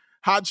that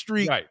hot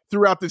streak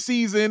throughout the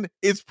season.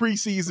 It's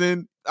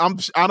preseason.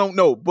 I don't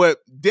know. But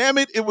damn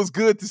it, it was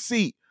good to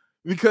see,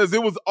 because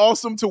it was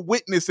awesome to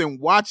witness and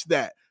watch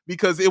that,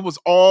 because it was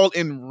all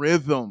in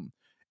rhythm.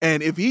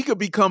 And if he could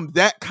become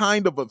that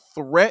kind of a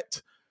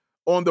threat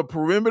on the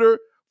perimeter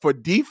for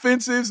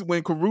defenses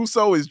when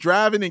Caruso is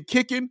driving and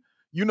kicking,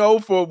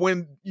 for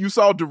when you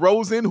saw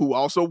DeRozan, who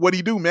also, what'd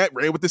he do, Matt?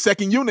 Ran with the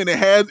second unit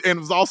and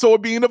was also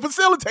being a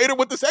facilitator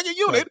with the second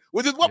unit,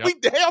 which is what we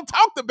the hell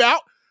talked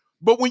about.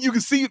 But when you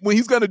can see when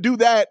he's going to do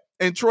that,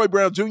 and Troy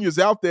Brown Jr. is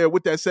out there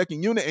with that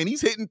second unit and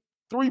he's hitting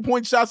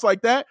 3-point shots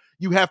like that,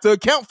 you have to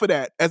account for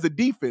that as a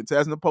defense,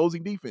 as an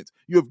opposing defense.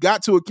 You have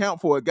got to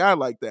account for a guy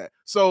like that.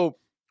 So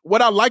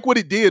what I like what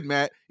it did,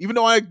 Matt, even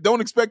though I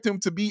don't expect him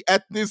to be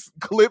at this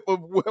clip of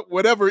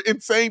whatever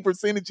insane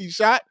percentage he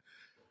shot,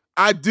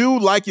 I do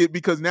like it,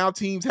 because now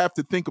teams have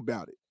to think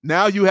about it.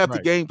 Now you have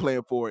to game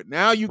plan for it.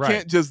 Now you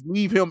can't just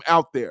leave him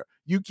out there.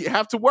 You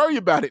have to worry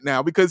about it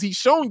now, because he's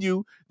shown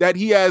you that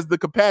he has the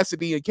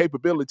capacity and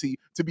capability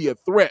to be a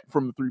threat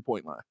from the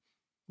 3-point line.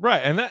 Right,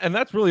 and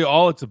that's really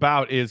all it's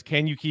about, is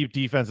can you keep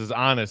defenses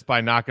honest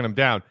by knocking them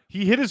down?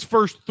 He hit his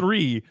first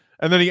 3,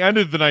 and then he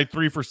ended the night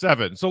 3 for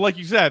 7. So like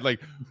you said,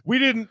 we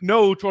didn't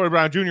know Troy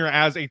Brown Jr.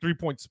 as a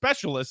 3-point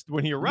specialist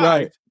when he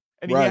arrived,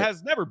 and he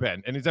has never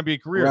been in his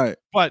NBA career.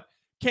 But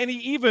can he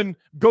even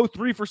go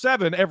 3 for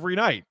 7 every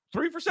night?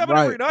 3 for 7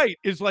 Right. every night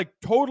is like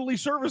totally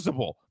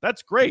serviceable.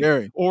 That's great.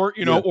 Very. Or,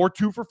 or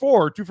 2 for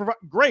 4, 2 for 5.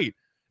 Great.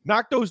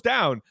 Knock those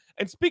down.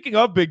 And speaking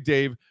of Big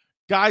Dave,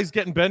 guys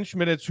getting bench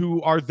minutes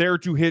who are there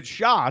to hit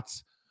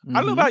shots. I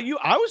don't know about you.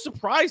 I was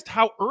surprised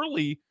how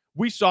early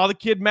we saw the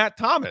kid Matt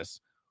Thomas,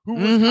 who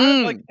was kind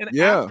of like an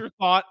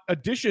afterthought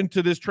addition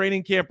to this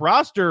training camp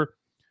roster.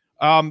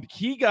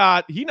 He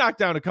knocked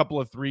down a couple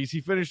of threes. He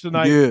finished the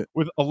night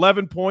with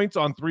 11 points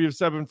on 3 of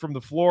 7 from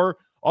the floor.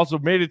 Also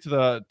made it to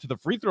the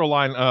free throw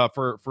line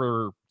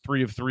for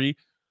 3 of 3.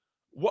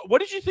 What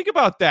did you think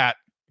about that?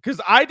 Because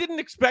I didn't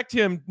expect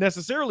him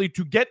necessarily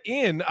to get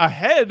in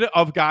ahead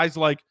of guys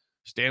like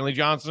Stanley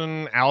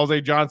Johnson,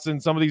 Alize Johnson,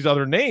 some of these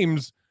other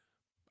names.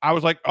 I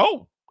was like,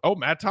 oh,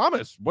 Matt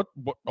Thomas. What?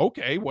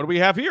 Okay, what do we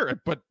have here?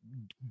 But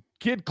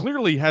kid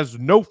clearly has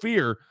no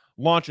fear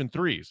launching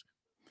threes.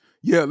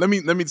 Yeah, let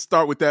me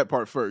start with that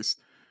part first.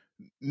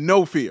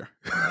 No fear.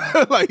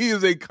 Like, he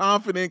is a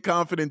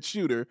confident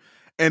shooter,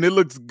 and it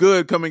looks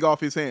good coming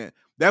off his hand.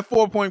 That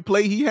 4-point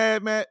play he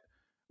had, Matt,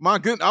 my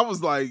goodness, I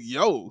was like,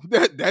 yo,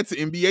 that's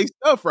NBA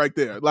stuff right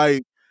there.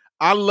 Like,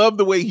 I love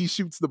the way he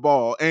shoots the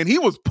ball, and he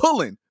was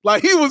pulling.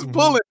 Like, he was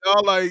pulling,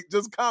 like,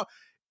 just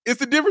it's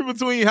the difference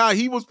between how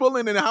he was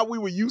pulling and how we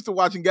were used to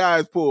watching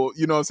guys pull,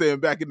 you know what I'm saying,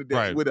 back in the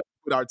day with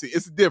our team.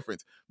 It's the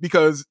difference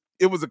because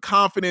it was a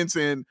confidence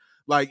and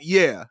like,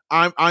 yeah,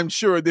 I'm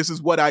sure this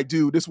is what I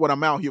do. This is what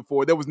I'm out here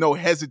for. There was no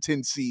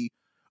hesitancy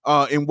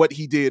in what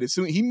he did. As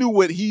soon he knew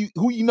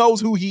who he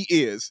knows who he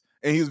is,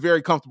 and he was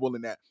very comfortable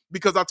in that.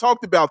 Because I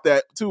talked about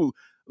that too.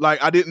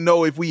 Like, I didn't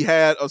know if we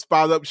had a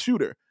spot up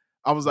shooter.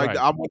 I was like,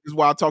 this is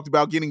why I talked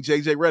about getting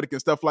JJ Redick and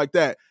stuff like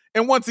that.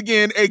 And once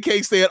again,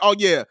 AK said, oh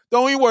yeah,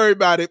 don't even worry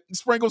about it.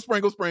 Sprinkle.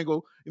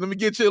 Let me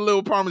get you a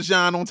little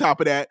Parmesan on top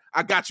of that.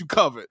 I got you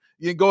covered.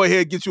 You can go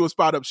ahead and get you a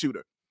spot up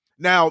shooter.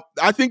 Now,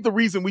 I think the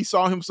reason we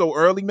saw him so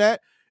early, Matt,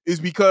 is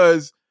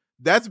because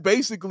that's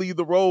basically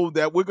the role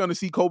that we're going to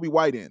see Kobe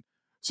White in.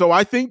 So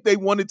I think they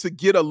wanted to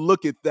get a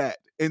look at that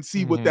and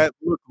see what that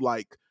looked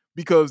like,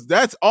 because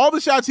that's all the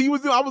shots he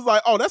was doing. I was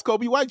like, oh, that's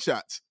Kobe White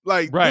shots.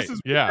 Like, this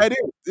is what that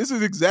is. This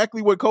is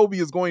exactly what Kobe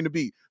is going to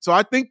be. So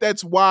I think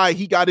that's why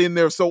he got in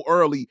there so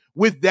early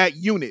with that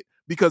unit,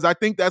 because I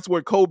think that's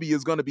where Kobe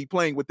is going to be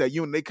playing with that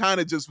unit. They kind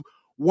of just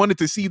wanted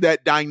to see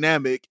that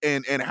dynamic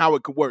and how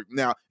it could work.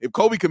 Now, if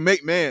Kobe can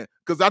make, man,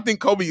 because I think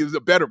Kobe is a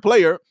better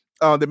player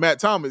than Matt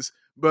Thomas,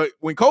 but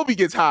when Kobe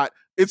gets hot,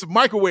 it's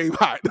microwave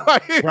hot.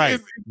 Like, my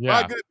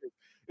goodness,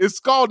 it's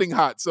scalding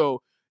hot.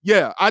 So,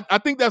 yeah, I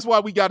think that's why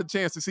we got a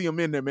chance to see him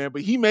in there, man.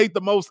 But he made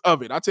the most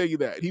of it. I tell you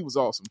that. He was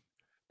awesome.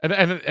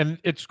 And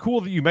it's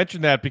cool that you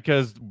mentioned that,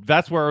 because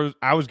that's where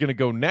I was going to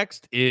go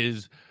next.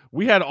 Is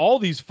we had all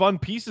these fun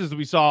pieces that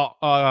we saw,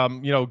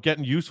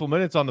 getting useful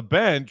minutes on the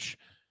bench.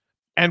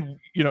 And,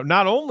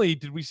 not only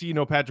did we see,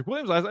 Patrick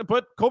Williams last night,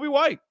 but Kobe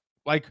White.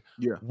 Like,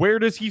 where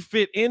does he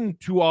fit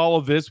into all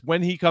of this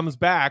when he comes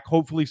back,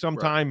 hopefully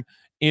sometime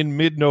in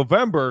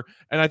mid-November?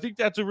 And I think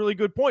that's a really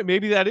good point.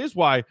 Maybe that is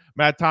why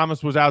Matt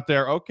Thomas was out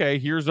there. Okay,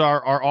 here's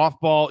our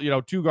off-ball,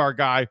 two-guard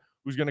guy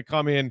who's going to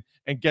come in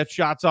and get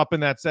shots up in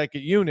that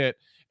second unit.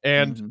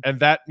 And and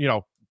that,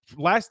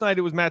 last night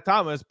it was Matt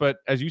Thomas, but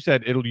as you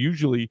said, it'll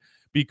usually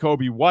be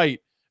Kobe White.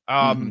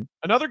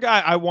 Another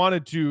guy I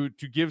wanted to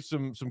give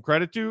some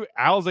credit to,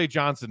 Alize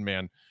Johnson,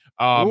 man.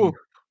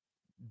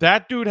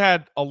 That dude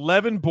had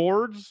 11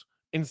 boards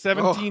in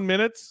 17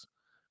 minutes,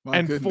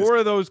 and goodness. 4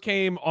 of those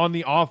came on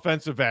the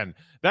offensive end.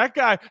 That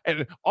guy,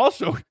 and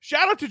also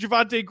shout out to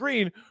Javonte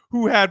Green,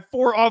 who had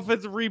 4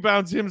 offensive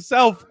rebounds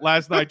himself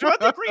last night.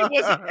 Javonte Green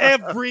was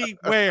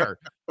everywhere.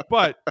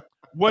 But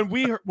when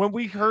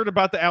we heard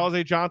about the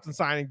Alize Johnson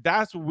signing,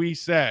 that's what we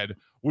said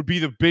would be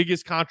the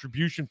biggest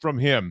contribution from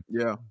him.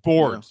 Yeah.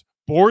 Boards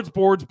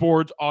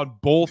on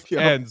both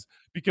ends.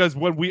 Because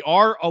when we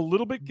are a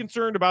little bit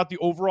concerned about the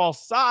overall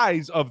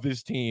size of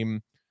this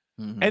team,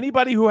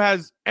 anybody who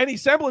has any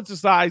semblance of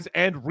size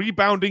and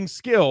rebounding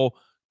skill,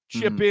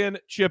 chip in.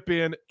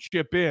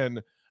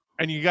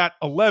 And you got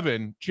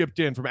 11 chipped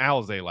in from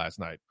Alize last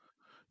night.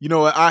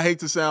 I hate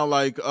to sound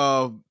like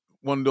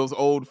one of those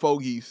old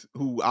fogies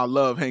who I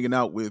love hanging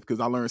out with, because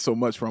I learned so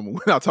much from them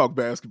when I talk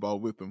basketball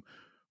with them.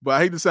 But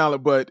I hate to sound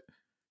like, but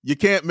you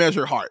can't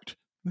measure heart.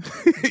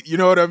 You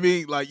know what I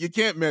mean? Like, you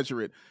can't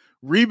measure it.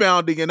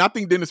 Rebounding, and I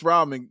think Dennis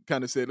Rodman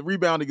kind of said,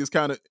 rebounding is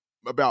kind of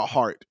about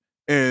heart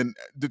and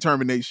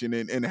determination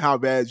and how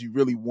bad you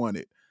really want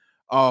it.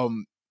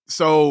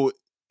 So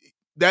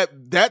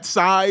that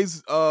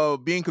size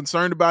of being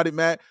concerned about it,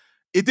 Matt,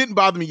 it didn't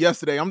bother me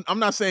yesterday. I'm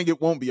not saying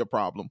it won't be a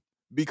problem,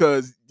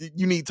 because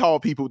you need tall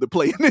people to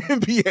play in the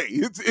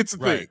NBA. It's a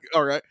thing,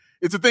 all right?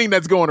 It's a thing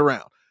that's going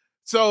around.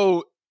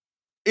 So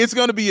it's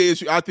going to be an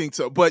issue, I think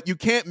so. But you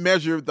can't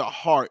measure the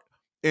heart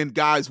and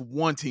guys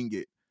wanting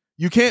it.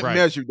 You can't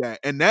measure that.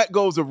 And that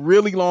goes a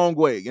really long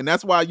way. And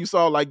that's why you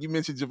saw, like you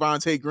mentioned,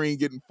 Javonte Green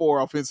getting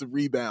 4 offensive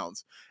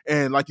rebounds.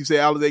 And like you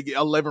said, Alize get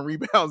 11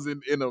 rebounds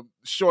in a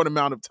short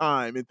amount of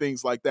time and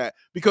things like that.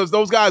 Because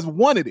those guys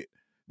wanted it.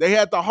 They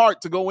had the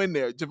heart to go in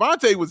there.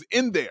 Javonte was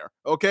in there,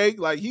 okay?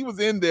 Like, he was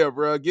in there,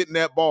 bro, getting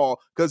that ball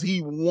because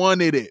he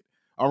wanted it.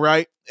 All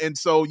right. And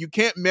so you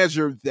can't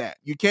measure that.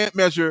 You can't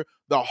measure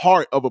the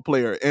heart of a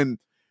player. And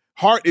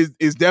heart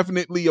is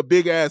definitely a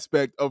big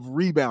aspect of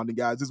rebounding,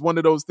 guys. It's one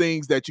of those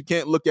things that you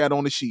can't look at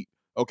on a sheet.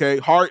 Okay.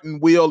 Heart and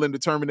will and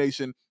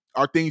determination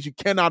are things you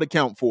cannot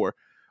account for.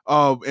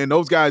 And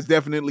those guys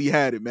definitely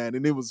had it, man.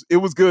 And it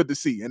was good to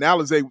see. And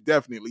Alizé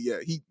definitely,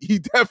 he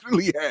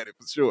definitely had it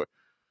for sure.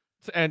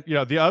 And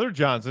the other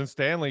Johnson,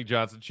 Stanley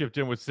Johnson, chipped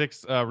in with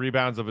 6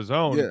 rebounds of his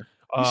own. Yeah.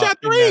 He shot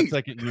 3 in that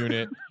second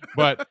unit.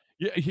 But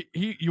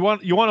you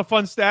want a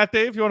fun stat,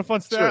 Dave? You want a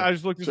fun stat? Sure. I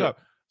just looked this up.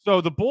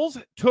 So the Bulls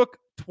took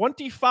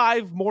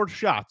 25 more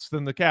shots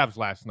than the Cavs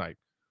last night.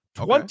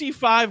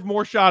 25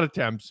 more shot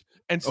attempts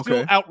and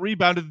still out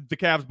rebounded the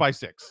Cavs by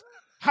 6.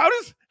 How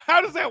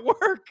does that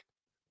work?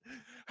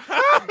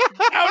 How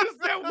does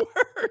that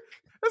work?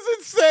 That's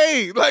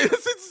insane. Like,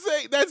 that's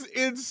insane. That's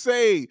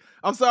insane.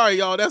 I'm sorry,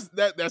 y'all.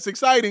 That's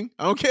exciting.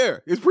 I don't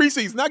care. It's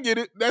preseason. I get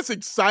it. That's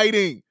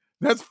exciting.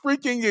 That's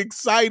freaking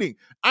exciting.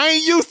 I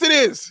ain't used to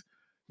this.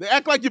 They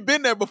act like you've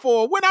been there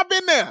before. When I've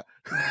been there.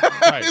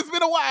 Right. It's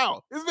been a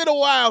while. It's been a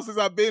while since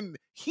I've been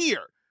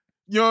here.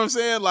 You know what I'm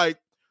saying? Like,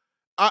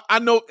 I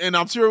know, and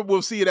I'm sure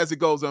we'll see it as it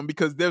goes on,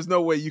 because there's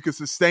no way you can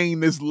sustain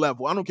this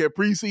level. I don't care,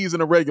 preseason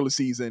or regular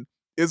season.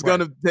 It's going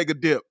to take a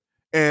dip.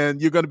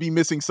 And you're going to be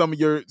missing some of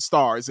your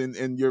stars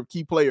and your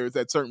key players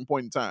at a certain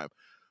point in time.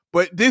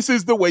 But this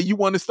is the way you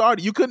want to start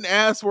it. You couldn't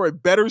ask for a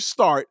better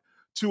start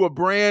to a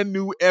brand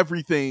new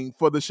everything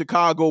for the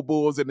Chicago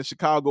Bulls and the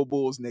Chicago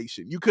Bulls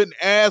nation. You couldn't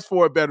ask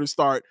for a better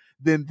start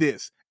than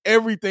this.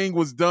 Everything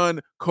was done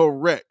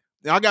correct.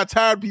 Now, I got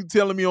tired of people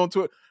telling me on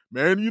Twitter,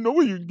 man,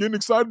 you're getting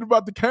excited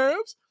about the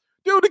Cavs?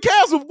 Dude, the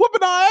Cavs was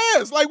whooping our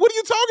ass. Like, what are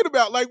you talking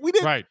about? Like, we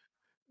didn't. Right.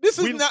 This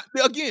is not,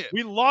 again.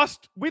 We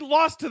lost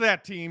to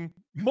that team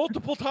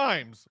multiple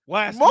times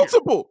last year.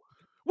 Multiple.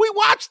 We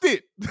watched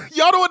it.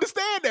 Y'all don't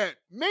understand that.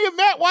 Me and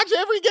Matt watch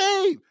every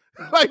game.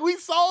 Like, we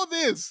saw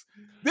this.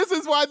 This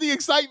is why the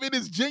excitement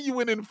is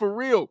genuine and for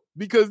real,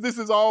 because this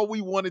is all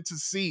we wanted to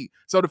see.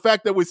 So the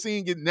fact that we're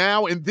seeing it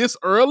now and this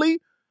early,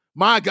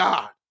 my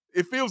God,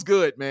 it feels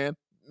good, man.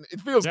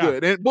 It feels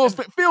good. And Bulls,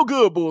 feel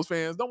good, Bulls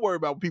fans. Don't worry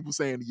about what people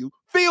saying to you.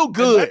 Feel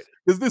good,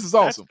 because this is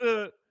awesome.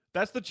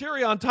 That's the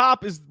cherry on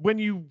top, is when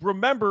you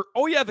remember,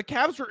 oh yeah, the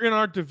Cavs are in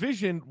our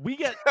division. We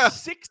get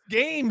 6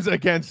 games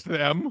against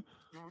them.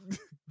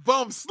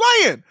 Bum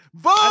slaying.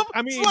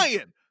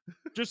 Slaying.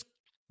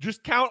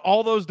 Just count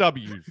all those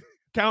W's.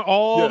 Count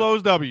all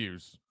those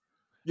W's.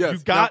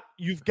 Yes.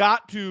 You've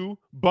got to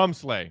bum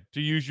slay, to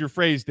use your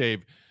phrase,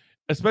 Dave.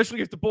 Especially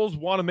if the Bulls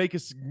want to make a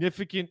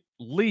significant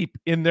leap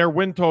in their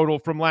win total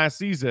from last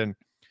season.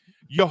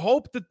 You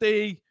hope that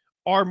they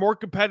are more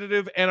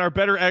competitive and are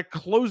better at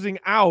closing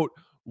out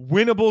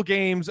winnable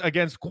games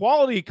against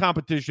quality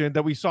competition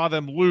that we saw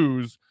them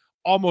lose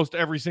almost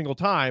every single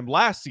time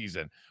last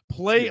season.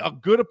 Play a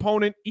good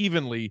opponent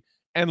evenly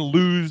and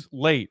lose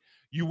late.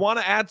 You want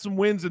to add some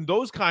wins in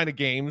those kind of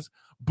games,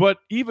 but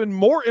even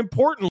more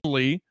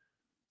importantly,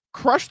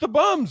 crush the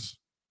bums.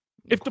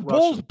 If the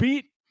Bulls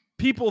beat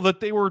people that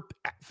they were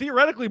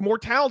theoretically more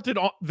talented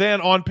than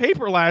on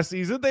paper last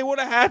season, they would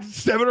have had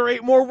 7 or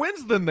 8 more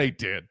wins than they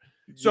did.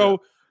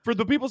 So for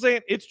the people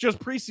saying it's just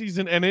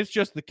preseason and it's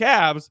just the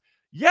Cavs,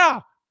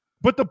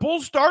 but the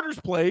Bulls starters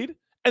played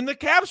and the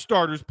Cavs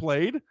starters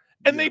played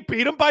and they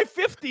beat them by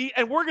 50,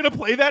 and we're going to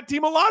play that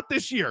team a lot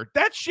this year.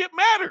 That shit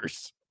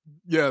matters.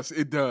 Yes,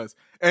 it does.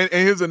 And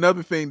here's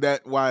another thing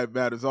why it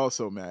matters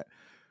also, Matt.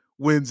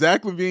 When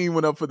Zach LaVine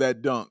went up for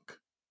that dunk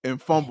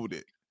and fumbled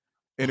it,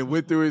 and it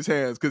went through his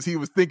hands because he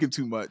was thinking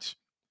too much.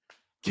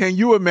 Can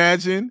you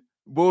imagine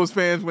Bulls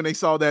fans when they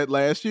saw that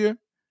last year?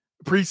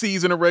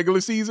 Preseason or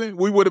regular season?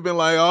 We would have been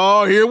like,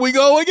 oh, here we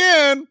go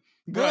again.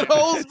 Good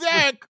old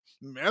Zach.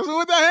 Messing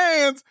with the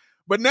hands.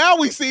 But now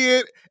we see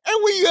it,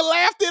 and we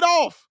laughed it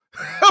off.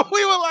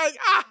 We were like,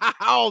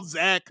 oh,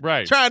 Zach,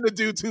 trying to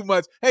do too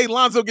much. Hey,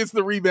 Lonzo gets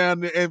the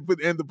rebound and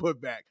the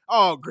putback.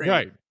 Oh, great.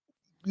 Right.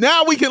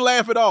 Now we can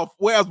laugh it off.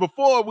 Whereas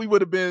before we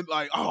would have been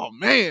like, oh,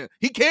 man,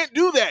 he can't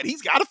do that.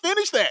 He's got to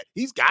finish that.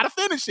 He's got to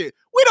finish it.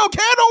 We don't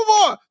care no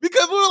more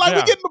because we were like,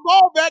 we're getting the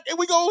ball back and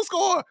we go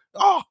score.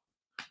 Oh.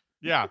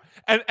 Yeah.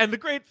 And the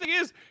great thing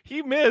is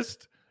he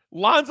missed.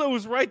 Lonzo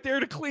was right there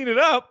to clean it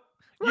up.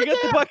 You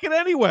get the bucket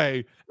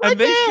anyway. And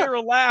they share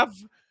a laugh.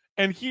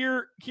 And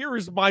here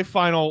is my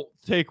final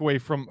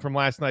takeaway from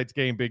last night's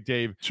game, Big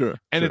Dave. Sure.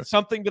 And it's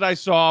something that I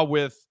saw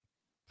with,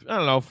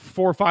 4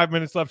 or 5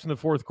 minutes left in the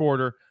fourth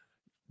quarter.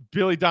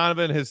 Billy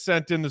Donovan has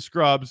sent in the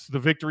scrubs, the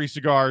victory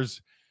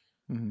cigars.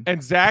 Mm-hmm.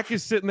 And Zach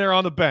is sitting there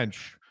on the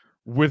bench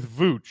with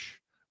Vooch,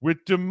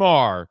 with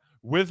DeMar,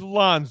 with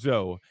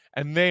Lonzo,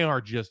 and they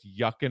are just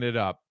yucking it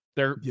up.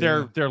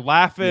 They're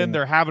laughing,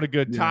 they're having a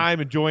good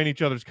time, enjoying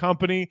each other's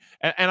company.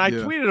 And I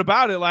tweeted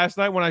about it last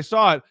night when I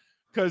saw it,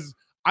 because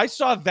I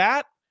saw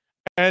that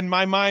and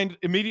my mind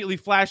immediately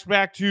flashed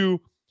back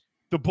to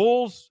the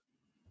Bulls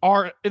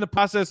are in the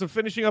process of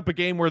finishing up a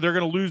game where they're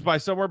going to lose by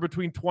somewhere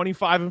between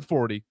 25 and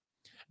 40.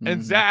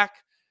 And Zach,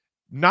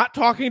 not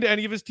talking to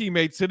any of his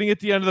teammates, sitting at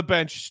the end of the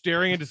bench,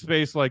 staring into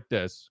space like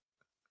this.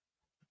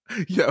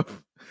 Yep,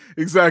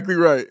 exactly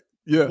right.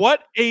 Yeah.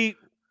 What a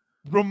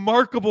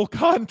remarkable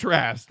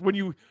contrast when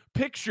you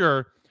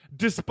picture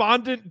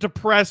despondent,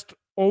 depressed,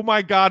 oh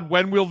my God,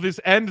 when will this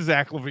end,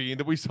 Zach LaVine,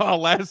 that we saw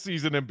last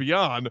season and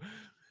beyond,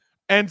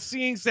 and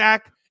seeing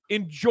Zach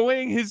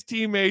enjoying his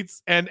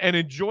teammates and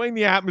enjoying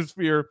the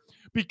atmosphere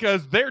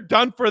because they're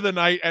done for the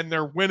night and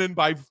they're winning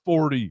by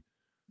 40.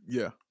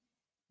 Yeah.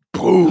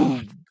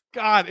 Boom.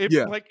 God,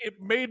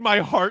 it made my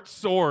heart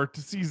soar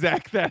to see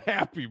Zach that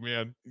happy,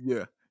 man.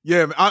 Yeah.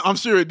 Yeah, I'm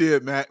sure it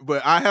did, Matt.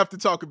 But I have to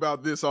talk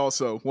about this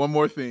also. One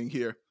more thing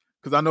here,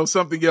 because I know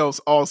something else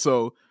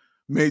also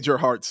made your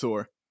heart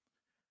soar.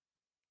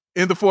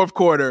 In the fourth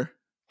quarter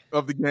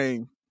of the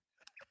game,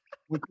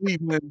 when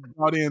Cleveland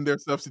brought in their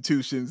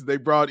substitutions, they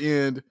brought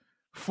in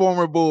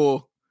former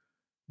Bull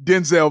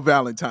Denzel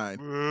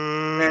Valentine. And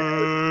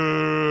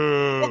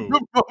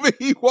the moment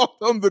he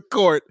walked on the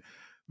court,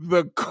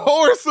 the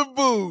chorus of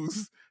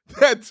boos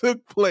that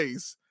took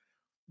place,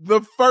 the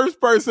first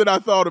person I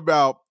thought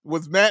about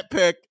was Matt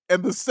Peck,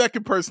 and the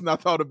second person I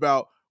thought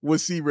about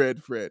was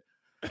C-Red Fred.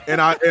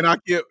 And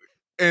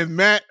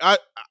Matt,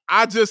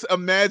 I just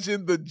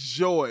imagine the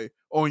joy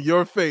on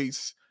your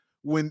face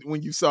when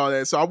you saw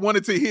that. So I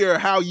wanted to hear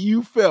how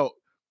you felt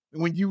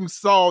when you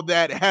saw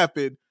that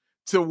happen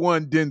to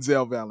one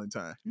Denzel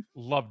Valentine.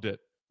 Loved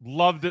it.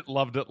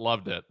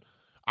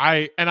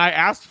 I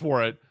asked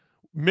for it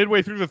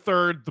midway through the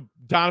third.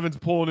 Donovan's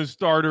pulling his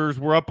starters.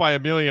 We're up by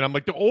 1 million. I'm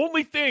like, the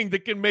only thing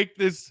that can make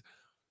this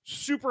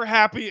super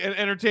happy and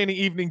entertaining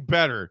evening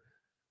better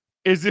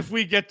is if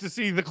we get to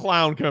see the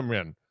clown come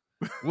in.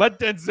 Let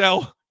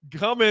Denzel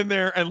come in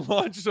there and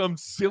launch some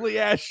silly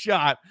ass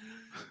shot.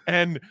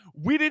 And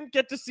we didn't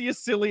get to see a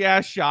silly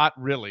ass shot,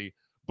 really,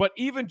 but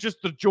even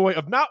just the joy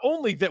of not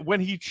only that when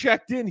he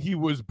checked in, he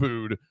was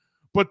booed,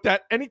 but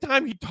that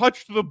anytime he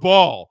touched the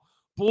ball,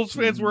 Bulls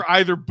fans were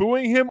either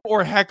booing him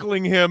or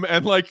heckling him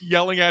and like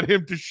yelling at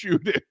him to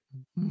shoot it.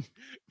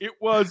 It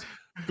was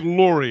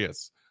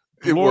glorious.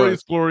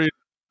 Glorious.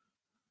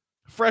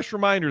 Fresh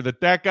reminder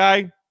that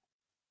guy,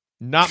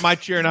 not my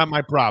chair, not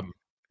my problem.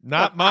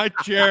 Not my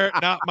chair,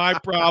 not my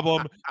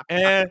problem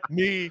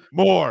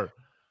anymore.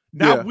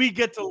 Now we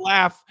get to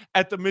laugh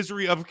at the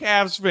misery of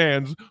Cavs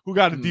fans who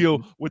got to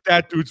deal with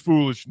that dude's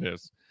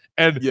foolishness.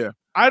 And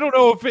I don't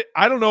know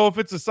if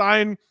it's a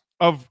sign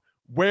of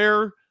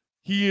where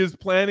he is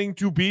planning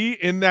to be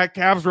in that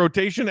Cavs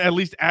rotation, at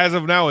least as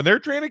of now in their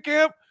training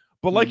camp.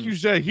 But like you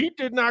said, he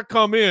did not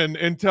come in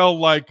until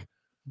like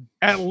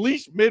at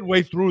least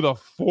midway through the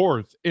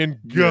fourth in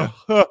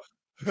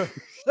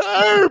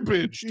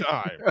garbage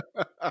time.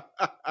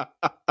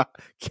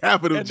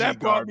 Capital and G that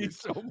brought garbage. me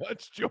so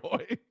much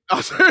joy.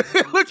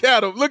 Look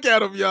at him,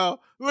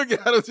 y'all. Look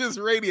at him just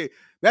radiate.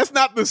 That's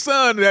not the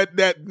sun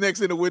that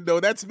next in the window.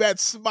 That's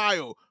Matt's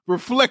smile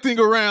reflecting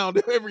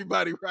around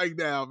everybody right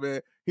now,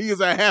 man. He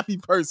is a happy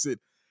person.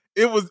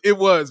 It was,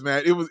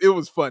 man. It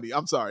was funny.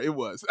 I'm sorry. It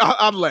was.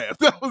 I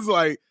laughed. I was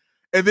like,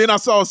 and then I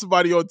saw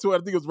somebody on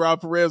Twitter, I think it was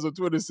Rob Perez on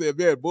Twitter, said,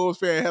 man, Bulls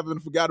fan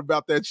haven't forgot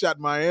about that shot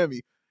in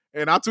Miami.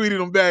 And I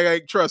tweeted him back, hey,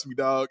 trust me,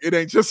 dog. It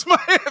ain't just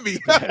Miami.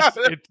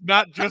 It's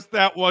not just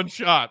that one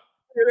shot.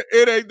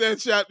 It ain't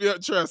that shot.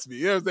 Trust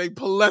me. There's a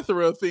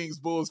plethora of things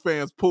Bulls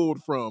fans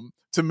pulled from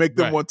to make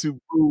them want to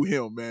boo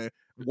him, man.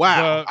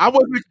 Wow. I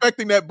wasn't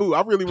expecting that boo.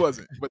 I really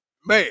wasn't. But,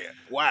 man,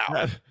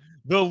 wow.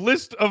 The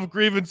list of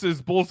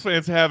grievances Bulls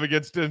fans have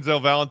against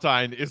Denzel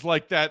Valentine is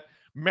like that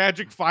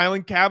magic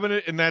filing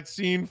cabinet in that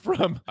scene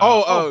from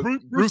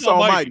Bruce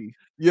Almighty.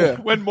 Yeah.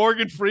 When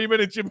Morgan Freeman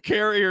and Jim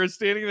Carrey are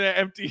standing there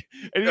empty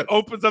and he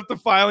opens up the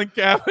filing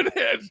cabinet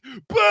and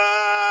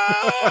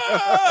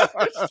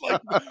it's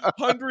like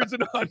hundreds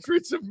and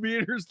hundreds of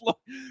meters long.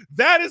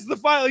 That is the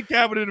filing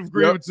cabinet of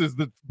grievances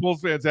that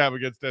Bulls fans have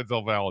against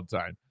Denzel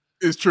Valentine.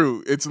 It's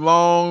true. It's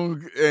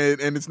long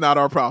and it's not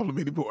our problem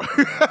anymore.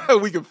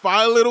 We can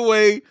file it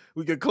away.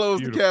 We can close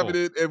the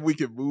cabinet and we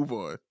can move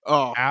on.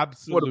 Oh,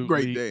 absolutely. What a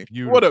great day.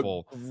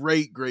 Beautiful. What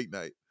a great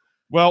night.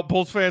 Well,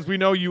 Bulls fans, we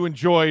know you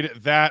enjoyed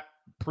that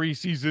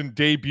preseason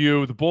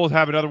debut. The Bulls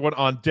have another one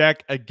on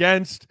deck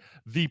against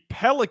the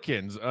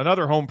Pelicans,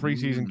 another home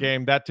preseason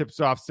game that tips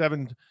off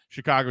 7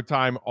 Chicago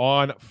time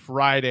on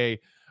Friday.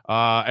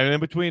 And in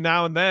between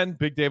now and then,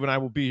 Big Dave and I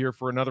will be here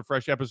for another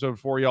fresh episode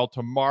for y'all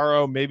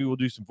tomorrow. Maybe we'll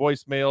do some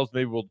voicemails.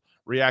 Maybe we'll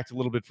react a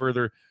little bit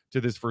further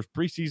to this first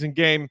preseason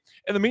game.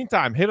 In the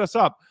meantime, hit us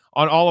up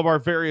on all of our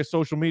various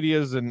social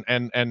medias and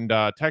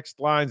text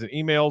lines and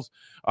emails.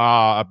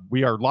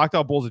 We are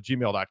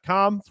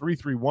lockedoutbulls@gmail.com.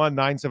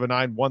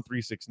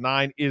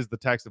 331-979-1369 is the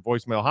text and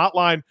voicemail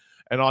hotline.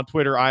 And on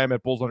Twitter, I am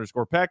at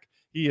Bulls_Peck.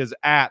 He is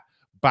at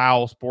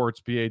Bow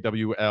Sports,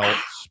 BAWL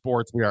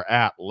Sports. We are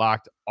at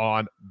Locked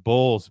On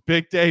Bulls.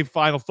 Big Dave,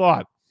 final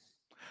thought.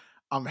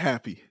 I'm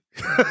happy.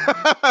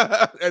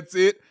 That's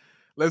it.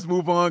 Let's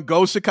move on.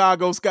 Go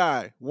Chicago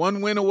Sky.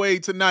 One win away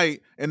tonight,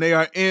 and they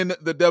are in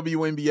the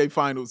WNBA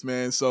Finals,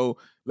 man. So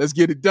let's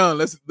get it done.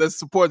 Let's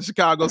support the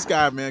Chicago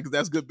Sky, man, because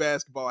that's good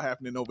basketball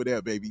happening over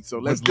there, baby. So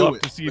let's do it.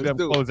 Love to see them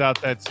close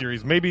out that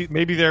series. Maybe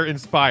they're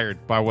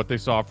inspired by what they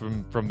saw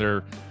from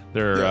their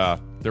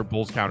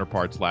Bulls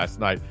counterparts last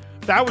night.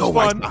 That was Go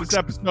White fun. Sox. This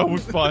episode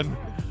was fun.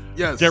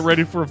 Yes. Get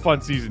ready for a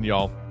fun season,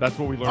 y'all. That's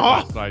what we learned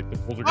last night. The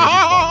Bulls are going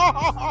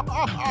to be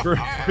fun. For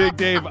Big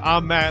Dave,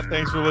 I'm Matt.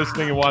 Thanks for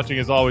listening and watching.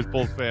 As always,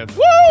 Bulls fans.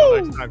 Woo!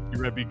 Until next time,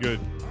 keep red, be good.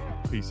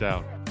 Peace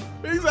out.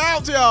 Peace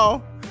out,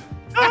 y'all.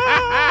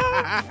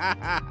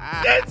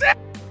 That's it.